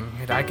editing.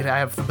 I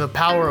have the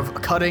power of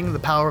cutting, the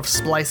power of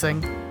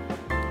splicing.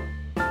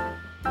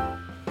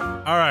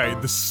 All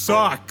right, this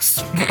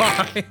sucks.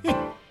 Bye.